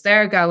plumbers.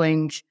 They're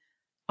going,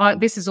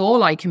 this is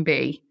all I can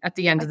be at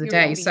the end of the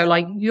day. So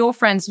like, your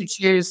friends who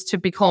choose to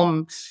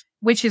become,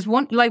 which is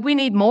one, like, we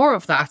need more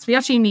of that. We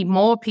actually need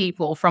more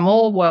people from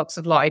all walks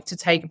of life to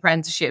take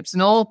apprenticeships,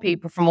 and all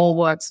people from all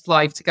walks of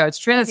life to go to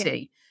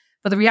Trinity. Yeah.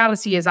 But the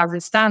reality is, as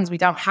it stands, we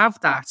don't have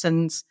that.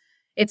 And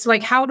it's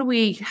like, how do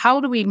we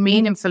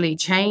meaningfully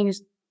change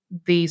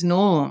these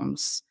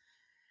norms?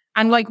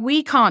 And like,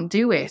 we can't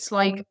do it.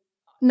 Like,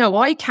 no,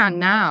 I can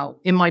now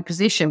in my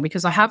position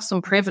because I have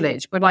some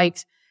privilege, but like,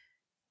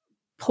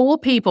 poor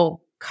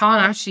people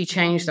can't actually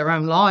change their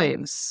own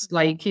lives.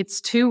 Like,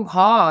 it's too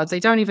hard. They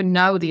don't even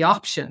know the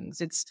options.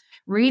 It's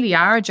really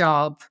our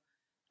job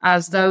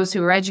as those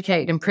who are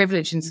educated and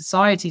privileged in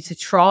society to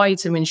try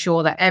to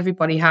ensure that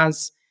everybody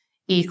has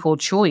equal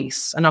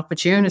choice and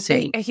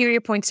opportunity. I hear your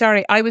point.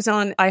 Sorry, I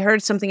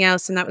heard something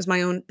else, and that was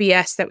my own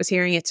BS that was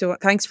hearing it. So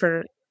thank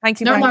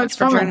you very much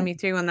for joining me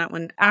through on that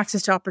one.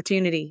 Access to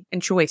opportunity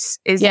and choice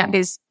is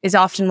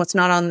often what's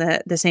not on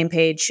the same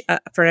page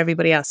for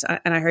everybody else.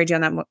 And I heard you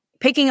on that.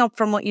 Picking up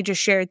from what you just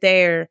shared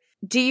there,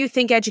 do you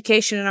think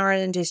education in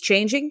Ireland is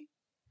changing?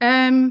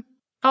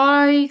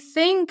 I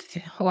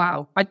think,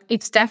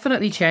 it's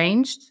definitely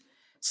changed.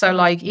 So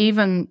like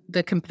even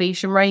the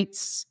completion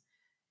rates,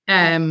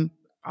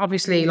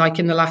 obviously like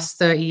in the last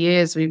 30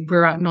 years,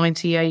 we're at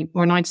 98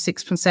 or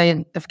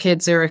 96% of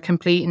kids are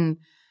completing.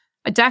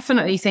 I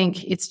definitely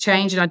think it's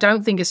changing. I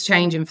don't think it's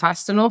changing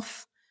fast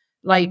enough.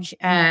 Like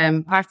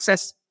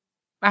access.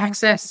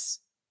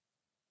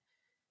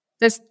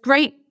 There's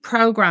great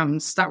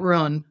programs that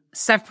run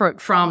separate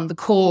from the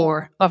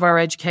core of our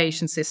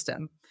education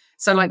system.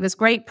 So like there's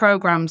great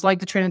programs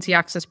like the Trinity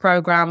Access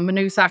Program,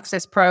 Maynooth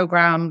Access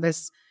Program.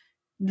 There's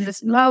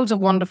loads of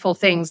wonderful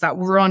things that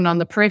run on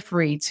the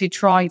periphery to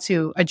try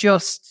to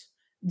adjust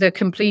the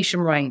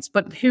completion rates.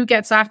 But who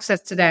gets access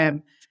to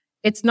them?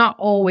 It's not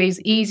always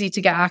easy to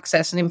get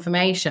access and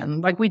information.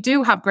 Like we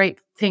do have great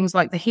things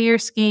like the HERE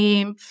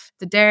scheme,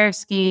 the DARE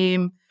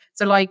scheme.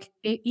 So like,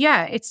 it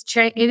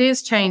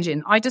is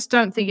changing. I just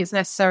don't think it's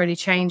necessarily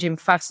changing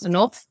fast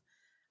enough.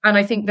 And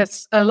I think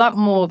there's a lot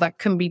more that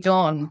can be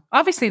done.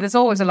 Obviously, there's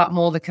always a lot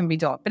more that can be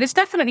done, but it's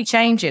definitely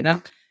changing.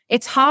 And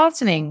it's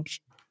heartening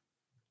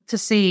to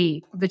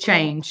see the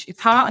change.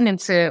 It's heartening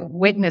to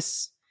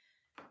witness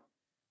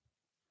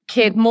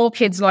more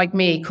kids like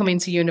me come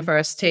into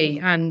university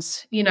and,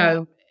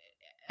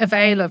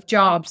 avail of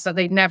jobs that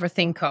they'd never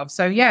think of.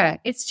 So yeah,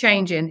 it's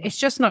changing. It's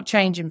just not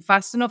changing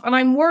fast enough. And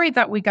I'm worried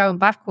that we're going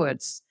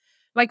backwards.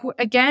 Like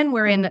again,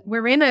 we're in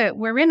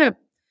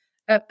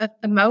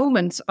a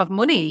moment of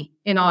money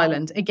in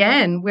Ireland.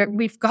 Again,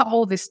 we've got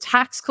all this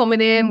tax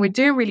coming in. We're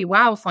doing really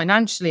well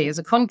financially as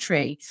a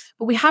country,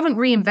 but we haven't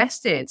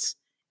reinvested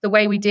the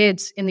way we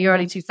did in the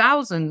early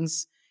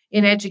 2000s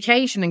in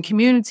education and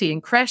community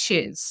and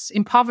creches,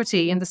 in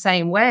poverty in the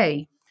same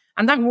way.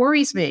 And that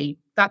worries me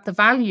that the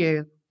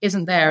value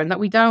isn't there and that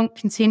we don't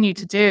continue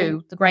to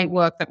do the great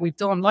work that we've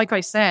done. Like I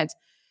said,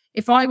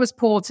 if I was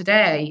poor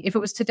today, if it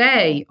was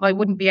today, I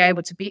wouldn't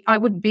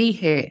be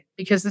here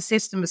because the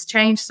system has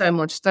changed so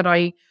much that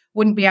I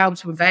wouldn't be able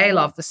to avail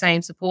of the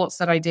same supports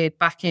that I did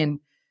back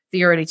in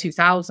the early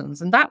 2000s.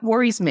 And that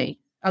worries me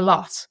a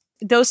lot.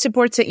 Those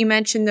supports that you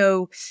mentioned,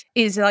 though,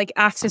 is like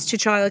access to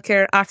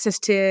childcare, access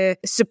to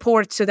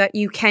support so that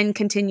you can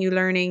continue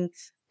learning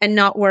and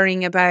not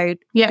worrying about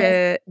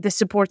the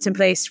supports in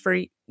place for,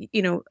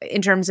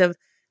 in terms of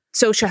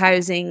social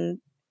housing,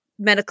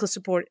 medical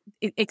support,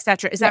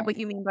 etc. Is that what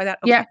you mean by that?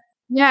 Okay.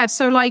 Yeah.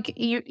 So like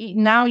you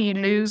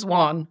lose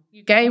one,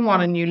 you gain one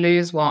and you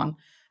lose one.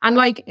 And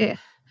like,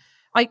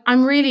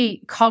 I'm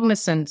really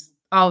cognizant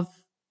of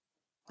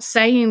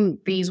saying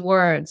these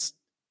words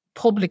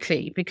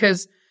publicly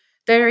because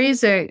there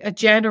is a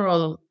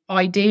general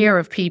idea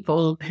of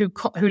people who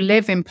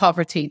live in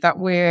poverty that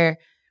we're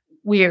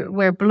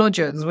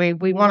bludgeons. We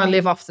want to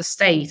live off the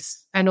state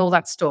and all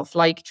that stuff.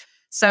 Like,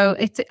 so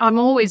I'm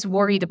always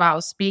worried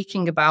about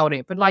speaking about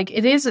it, but like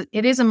it is a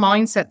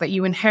mindset that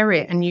you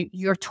inherit and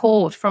you're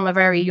taught from a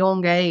very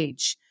young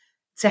age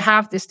to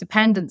have this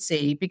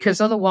dependency because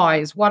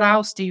otherwise, what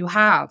else do you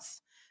have?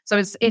 So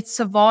it's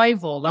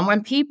survival. And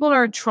when people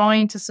are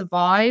trying to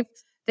survive,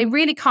 they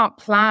really can't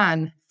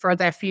plan for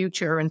their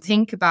future and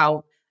think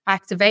about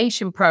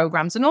activation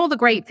programs and all the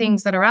great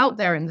things that are out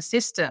there in the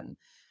system.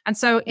 And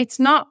so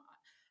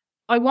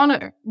I want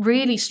to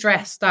really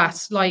stress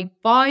that, like,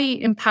 by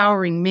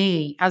empowering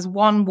me as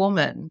one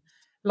woman,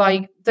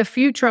 like, the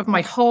future of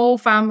my whole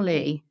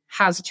family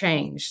has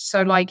changed.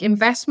 So, like,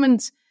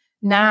 investment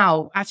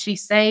now actually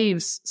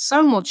saves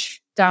so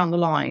much down the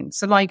line.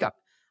 So, like,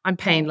 I'm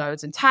paying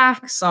loads in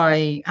tax.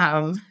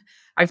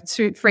 I've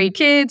 3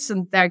 kids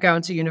and they're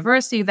going to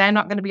university. They're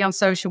not going to be on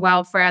social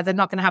welfare. They're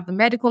not going to have the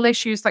medical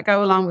issues that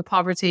go along with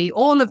poverty.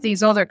 All of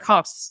these other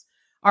costs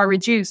are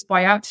reduced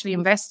by actually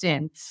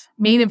investing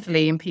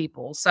meaningfully in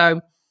people.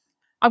 So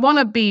I want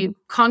to be,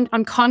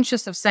 I'm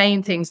conscious of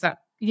saying things that,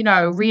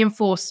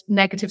 reinforce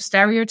negative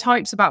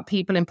stereotypes about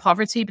people in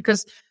poverty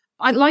because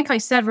like I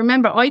said,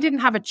 remember, I didn't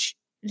have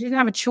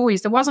a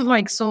choice. There wasn't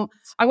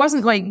I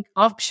wasn't like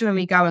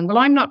optionally going, well,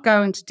 I'm not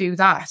going to do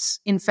that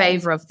in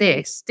favor of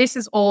this. This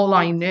is all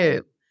I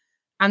knew.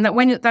 And that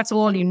when that's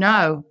all you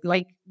know,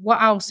 like,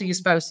 what else are you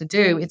supposed to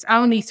do? It's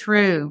only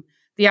through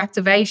the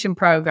activation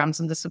programs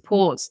and the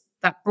supports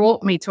that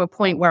brought me to a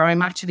point where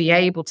I'm actually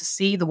able to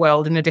see the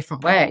world in a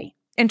different way.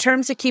 In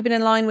terms of keeping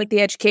in line with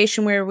the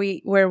education where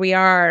we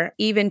are,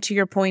 even to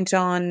your point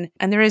on,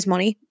 and there's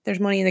money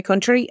in the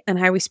country and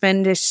how we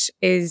spend it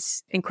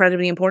is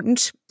incredibly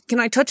important. Can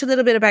I touch a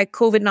little bit about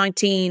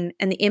COVID-19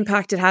 and the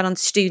impact it had on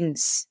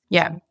students?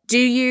 Yeah. Do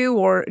you,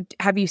 or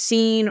have you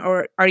seen,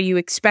 or are you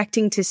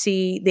expecting to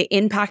see the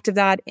impact of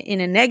that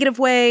in a negative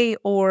way?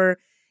 Or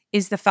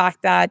is the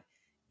fact that,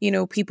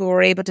 people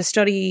were able to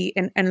study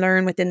and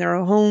learn within their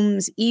own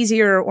homes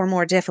easier or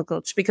more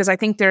difficult? Because I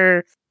think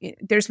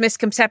there's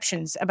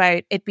misconceptions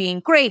about it being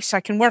great.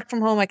 I can work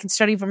from home, I can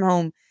study from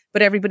home,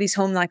 but everybody's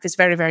home life is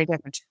very, very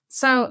different.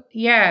 So,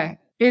 yeah.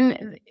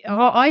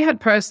 I had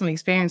personal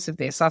experience of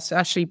this. That's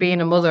actually being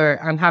a mother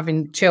and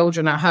having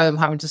children at home,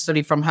 having to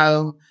study from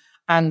home,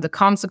 and the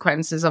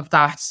consequences of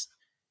that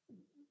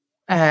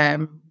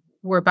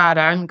were bad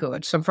and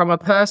good. So from a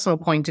personal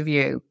point of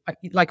view,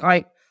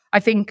 I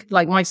think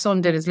like my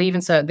son did his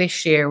Leaving Cert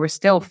this year, we're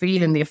still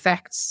feeling the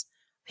effects.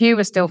 He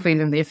was still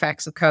feeling the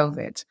effects of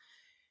COVID.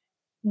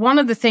 One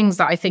of the things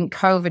that I think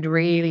COVID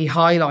really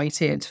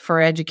highlighted for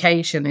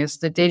education is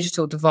the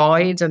digital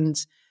divide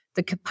and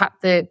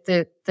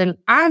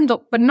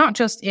but not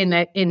just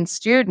in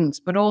students,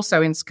 but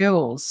also in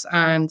schools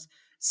and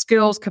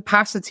schools'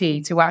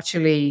 capacity to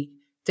actually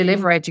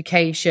deliver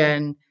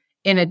education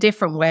in a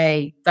different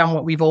way than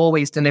what we've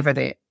always delivered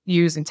it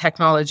using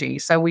technology.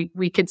 So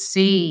we could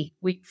see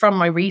from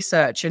my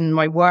research and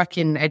my work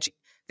in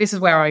this is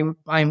where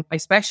I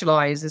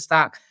specialize, is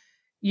that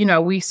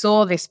we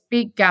saw this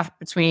big gap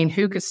between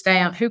who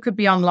could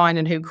be online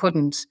and who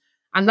couldn't,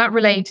 and that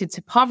related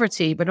to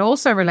poverty, but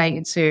also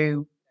related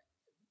to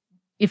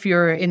if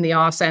you're in the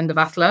arse end of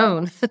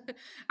Athlone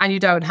and you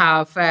don't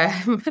have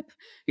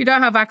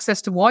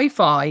access to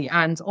Wi-Fi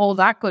and all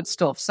that good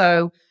stuff.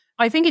 So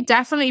I think it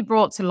definitely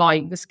brought to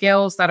light the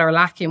skills that are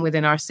lacking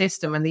within our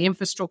system and the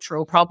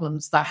infrastructural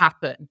problems that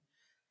happen.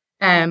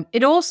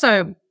 It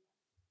also,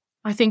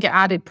 I think, it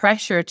added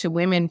pressure to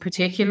women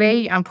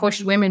particularly and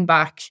pushed women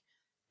back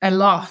a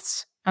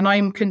lot. And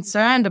I'm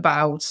concerned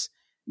about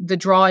the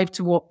drive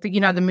toward,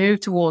 the move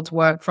towards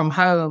work from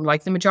home.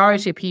 Like the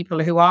majority of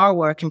people who are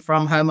working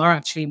from home are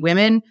actually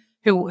women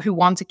who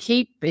want to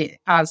keep it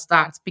as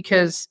that,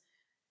 because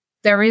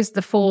there is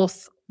the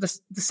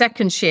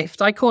second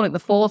shift. I call it the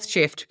fourth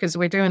shift because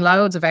we're doing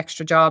loads of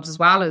extra jobs as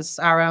well as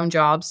our own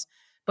jobs.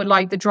 But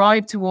like the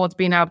drive towards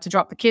being able to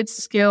drop the kids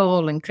to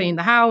school and clean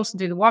the house and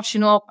do the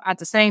washing up at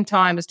the same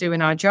time as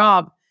doing our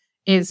job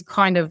is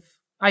kind of,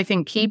 I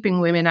think,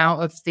 keeping women out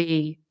of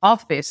the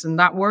office. And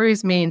that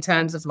worries me in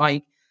terms of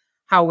like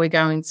how we're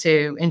going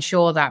to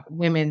ensure that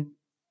women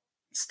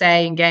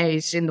stay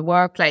engaged in the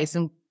workplace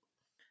and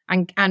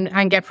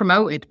get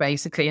promoted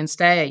basically and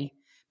stay.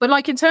 But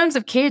like in terms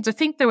of kids, I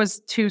think there was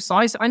two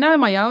sides. I know in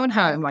my own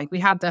home, like we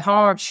had the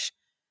harsh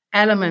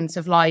elements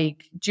of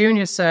like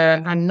junior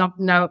cert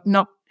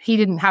and he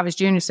didn't have his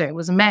junior cert. It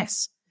was a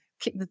mess.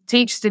 The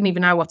teachers didn't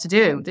even know what to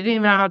do. They didn't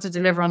even know how to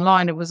deliver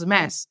online. It was a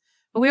mess.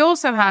 But we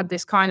also had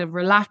this kind of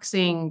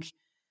relaxing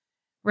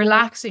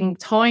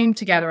time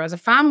together as a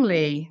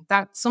family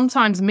that's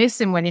sometimes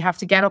missing when you have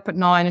to get up at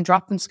 9 and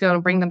drop them to school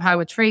and bring them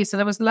home at 3. So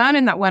there was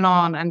learning that went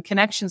on and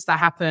connections that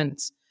happened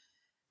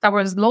that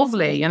was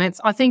lovely. And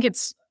I think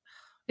it's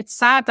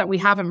sad that we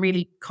haven't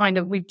really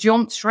we've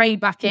jumped straight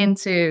back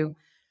into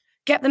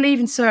get the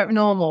Leaving Cert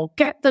normal,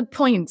 get the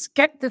points,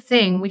 get the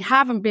thing. We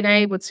haven't been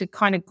able to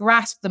kind of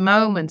grasp the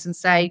moment and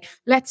say,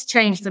 let's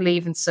change the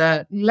Leaving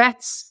Cert.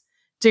 Let's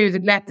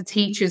let the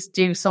teachers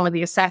do some of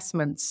the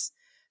assessments.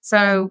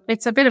 So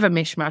it's a bit of a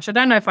mishmash. I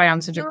don't know if I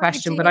answered your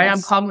question, but I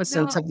am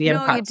cognizant of the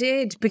impact. No, you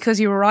did, because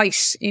you were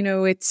right.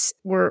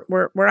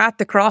 We're at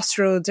the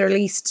crossroads, or at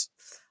least,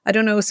 I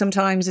don't know,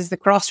 sometimes is the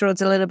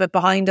crossroads a little bit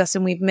behind us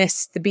and we've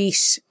missed the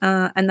beat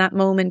and that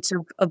moment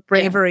of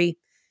bravery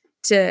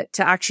to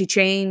actually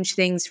change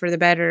things for the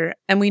better.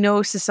 And we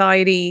know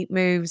society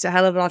moves a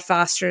hell of a lot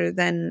faster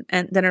than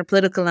our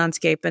political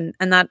landscape. And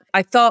that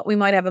I thought we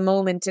might have a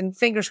moment, and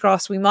fingers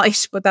crossed we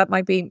might, but that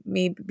might be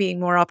me being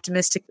more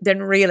optimistic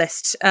than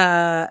realist,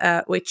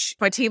 which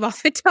my team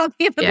often tell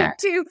me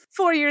about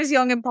 4 years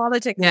young in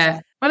politics. Yeah.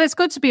 Well, it's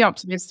good to be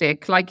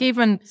optimistic. Like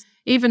even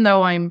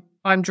though I'm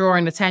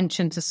drawing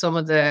attention to some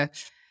of the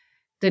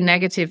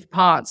negative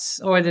parts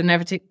or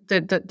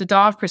the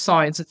darker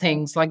sides of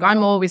things. Like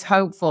I'm always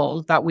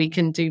hopeful that we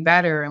can do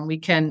better and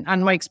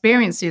my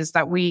experience is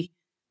that we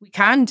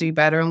can do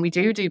better and we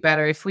do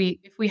better if we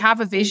have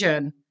a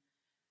vision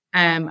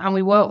and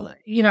we will,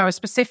 a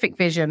specific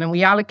vision, and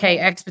we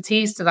allocate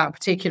expertise to that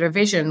particular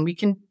vision. We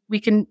can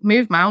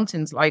move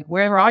mountains. Like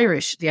we're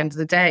Irish at the end of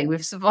the day.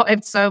 We've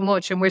survived so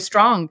much and we're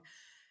strong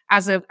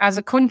as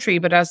a country,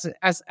 but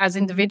as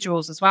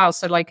individuals as well.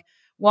 So like,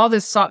 while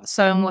there's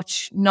so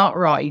much not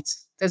right,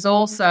 there's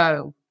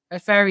also a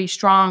very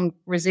strong,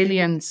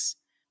 resilient,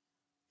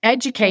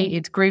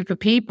 educated group of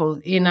people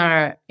in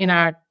our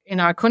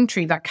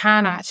country that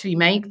can actually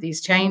make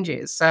these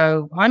changes.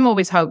 So I'm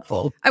always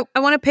hopeful.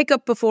 I want to pick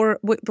up before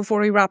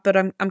we wrap, but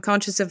I'm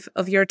conscious of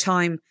your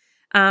time.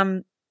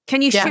 Can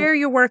you share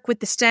your work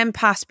with the STEM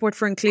Passport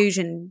for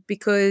Inclusion?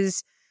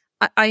 Because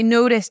I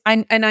noticed,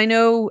 and I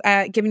know,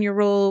 given your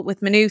role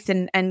with Maynooth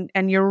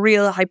and your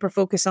real hyper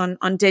focus on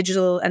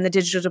digital and the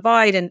digital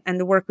divide and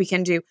the work we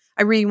can do,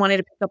 I really wanted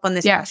to pick up on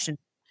this question.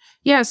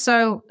 Yeah,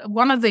 so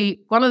one of the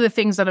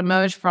things that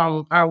emerged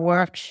from our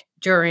work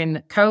during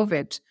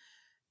COVID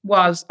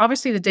was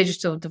obviously the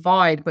digital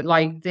divide, but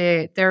like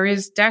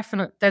there's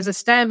a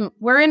STEM,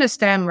 we're in a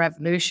STEM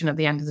revolution at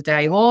the end of the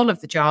day. All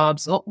of the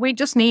jobs, we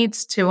just need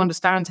to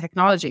understand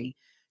technology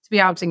to be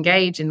able to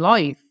engage in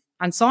life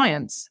and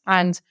science.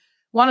 And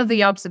one of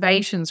the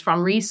observations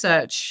from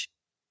research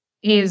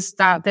is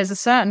that there's a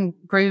certain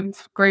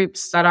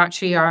groups that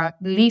actually are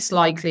least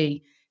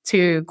likely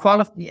to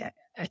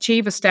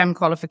achieve a STEM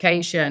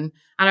qualification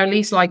and are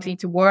least likely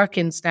to work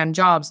in STEM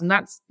jobs. And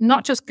that's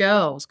not just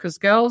girls, because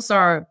girls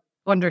are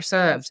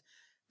underserved,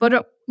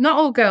 but not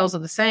all girls are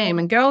the same.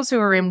 And girls who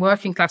are in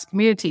working class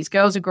communities,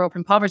 girls who grew up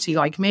in poverty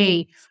like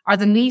me, are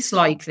the least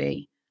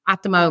likely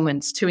at the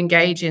moment to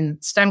engage in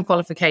STEM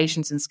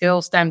qualifications and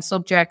skills, STEM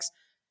subjects,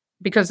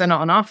 because they're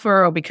not on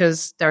offer or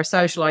because they're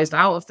socialized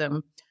out of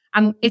them.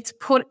 And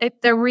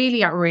they're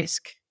really at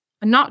risk,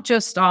 and not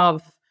just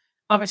of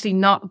obviously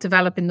not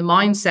developing the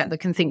mindset that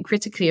can think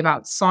critically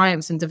about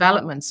science and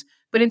developments,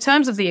 but in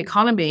terms of the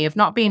economy, of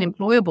not being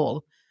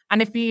employable.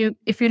 And if you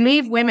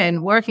leave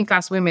women, working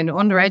class women,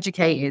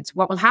 undereducated,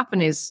 what will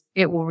happen is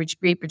it will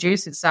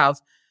reproduce itself.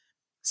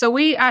 So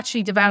we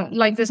actually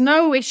develop, there's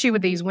no issue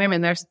with these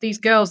women. There's these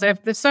girls,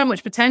 there's so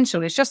much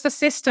potential. It's just the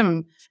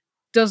system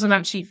doesn't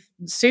actually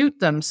suit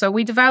them. So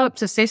we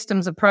developed a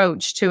systems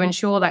approach to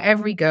ensure that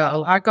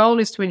our goal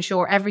is to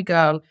ensure every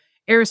girl,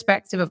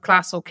 irrespective of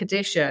class or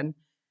condition,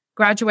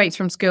 graduates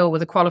from school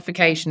with a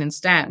qualification in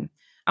STEM.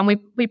 And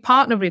we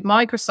partnered with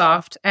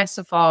Microsoft,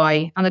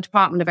 SFI, and the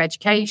Department of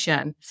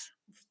Education.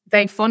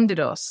 They funded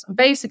us.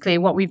 Basically,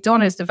 what we've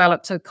done is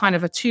developed a kind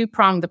of a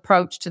two-pronged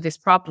approach to this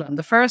problem.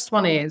 The first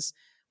one is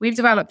we've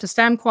developed a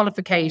STEM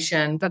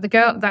qualification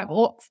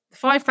that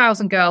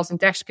 5,000 girls in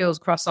deaf schools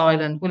across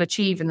Ireland will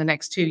achieve in the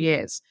next 2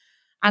 years.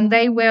 And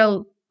they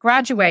will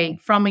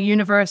graduate from a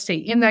university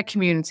in their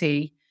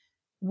community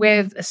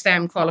with a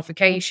STEM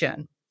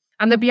qualification.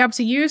 And they'll be able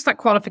to use that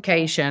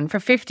qualification for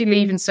 50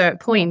 Leaving Cert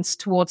points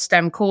towards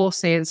STEM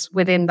courses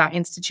within that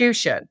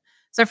institution.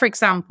 So, for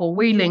example,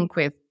 we link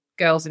with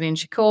girls in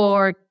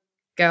Inchicore,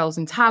 girls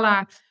in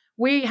Tallaght.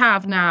 We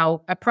have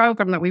now a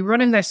program that we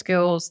run in their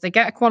schools. They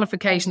get a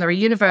qualification. They're a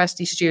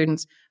university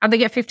students, and they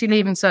get 50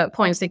 Leaving Cert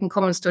points. They can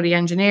come and study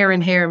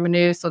engineering here in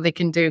Maynooth, or they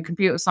can do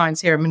computer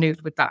science here in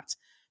Maynooth with that.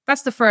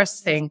 That's the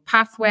first thing.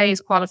 Pathways,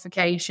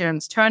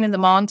 qualifications, turning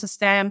them on to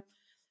STEM.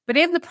 But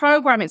in the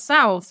program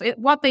itself,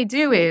 what they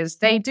do is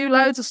they do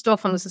loads of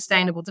stuff on the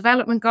Sustainable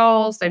Development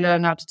Goals. They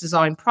learn how to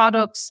design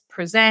products,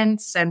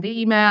 present, send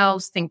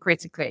emails, think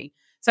critically.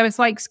 So it's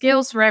like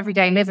skills for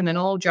everyday living in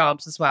all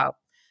jobs as well.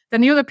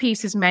 Then the other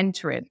piece is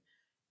mentoring.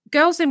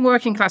 Girls in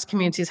working class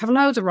communities have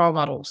loads of role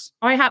models.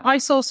 I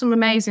saw some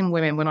amazing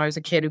women when I was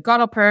a kid who got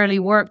up early,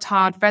 worked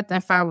hard, fed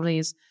their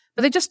families,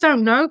 but they just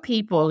don't know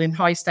people in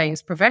high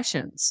status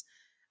professions.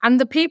 And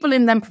the people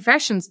in them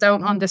professions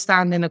don't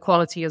understand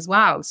inequality as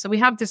well. So we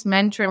have this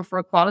Mentoring for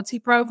Equality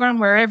program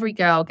where every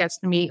girl gets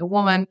to meet a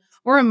woman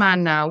or a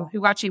man now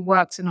who actually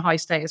works in a high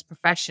status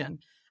profession.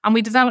 And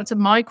we developed a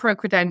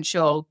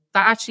micro-credential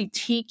that actually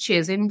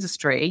teaches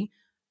industry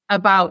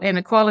about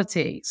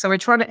inequality. So we're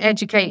trying to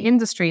educate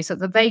industry so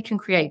that they can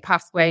create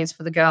pathways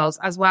for the girls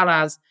as well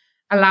as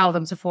allow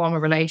them to form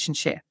a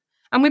relationship.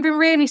 And we've been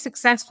really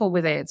successful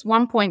with it. It's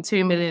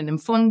 1.2 million in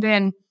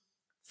funding.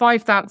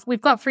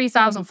 We've got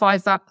 3,000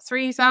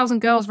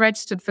 girls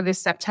registered for this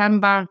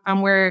September,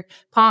 and we're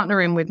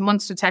partnering with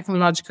Munster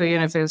Technological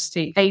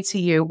University,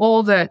 ATU,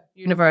 all the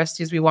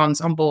universities we want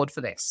on board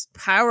for this.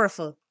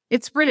 Powerful.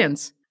 It's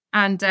brilliant.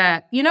 And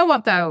you know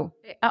what though?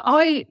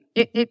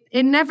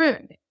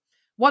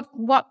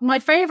 What my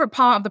favorite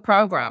part of the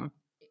program,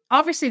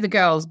 obviously the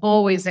girls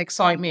always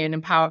excite me and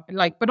empower,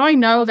 but I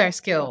know their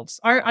skills.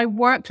 I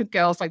worked with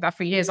girls like that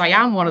for years. I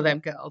am one of them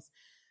girls.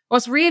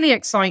 What's really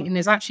exciting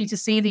is actually to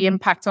see the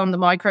impact on the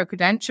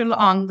micro-credential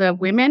on the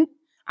women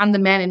and the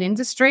men in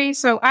industry.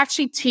 So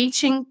actually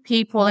teaching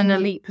people in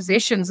elite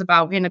positions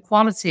about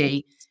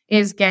inequality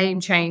is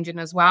game-changing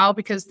as well,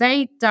 because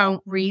they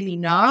don't really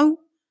know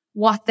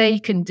what they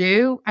can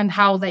do and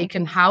how they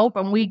can help.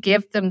 And we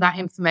give them that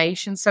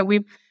information. So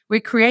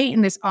we're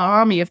creating this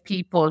army of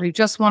people who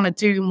just want to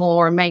do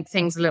more and make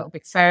things a little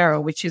bit fairer,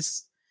 which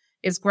is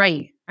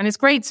great. And it's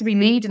great to be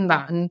leading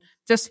that and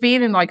just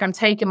feeling like I'm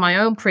taking my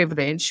own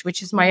privilege,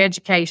 which is my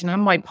education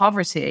and my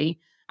poverty,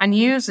 and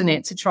using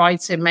it to try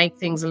to make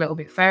things a little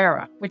bit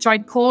fairer, which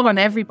I'd call on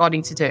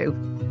everybody to do.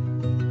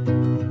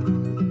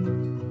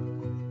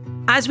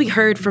 As we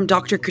heard from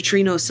Dr.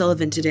 Katriona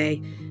O'Sullivan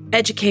today,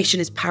 education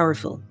is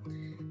powerful.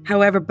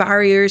 However,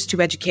 barriers to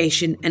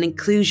education and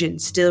inclusion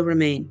still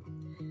remain.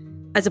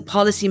 As a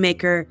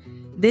policymaker,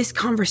 this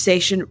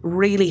conversation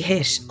really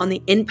hit on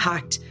the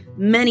impact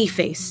many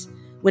face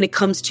when it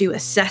comes to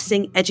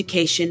assessing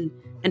education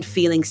and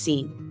feeling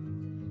seen.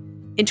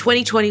 In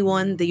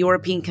 2021, the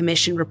European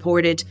Commission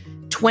reported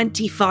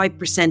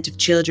 25% of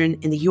children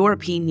in the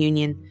European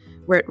Union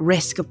were at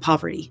risk of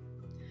poverty.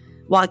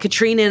 While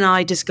Katriona and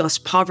I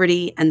discussed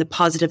poverty and the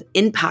positive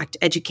impact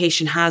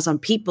education has on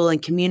people and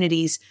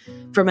communities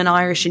from an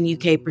Irish and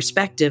UK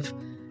perspective,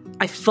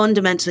 I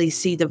fundamentally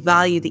see the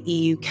value the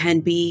EU can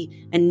be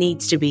and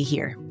needs to be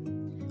here.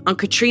 On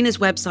Katriona's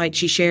website,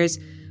 she shares,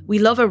 "We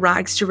love a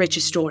rags to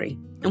riches story,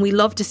 and we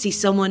love to see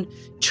someone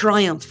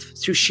triumph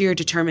through sheer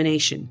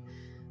determination.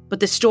 But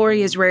the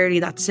story is rarely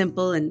that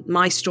simple, and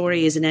my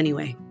story isn't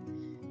anyway.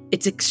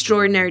 It's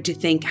extraordinary to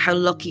think how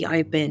lucky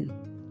I've been."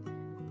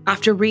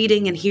 After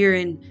reading and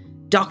hearing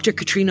Dr.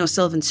 Katriona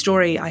O'Sullivan's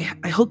story,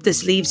 I hope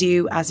this leaves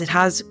you, as it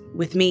has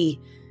with me,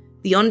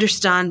 the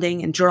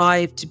understanding and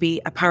drive to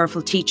be a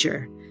powerful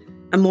teacher,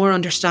 a more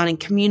understanding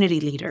community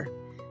leader,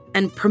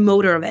 and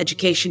promoter of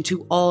education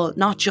to all,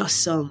 not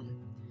just some.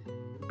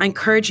 I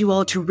encourage you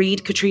all to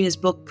read Katriona's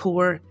book,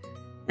 Poor,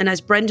 and as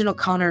Brendan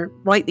O'Connor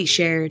rightly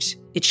shared,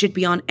 it should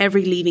be on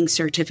every Leaving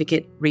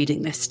Certificate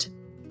reading list.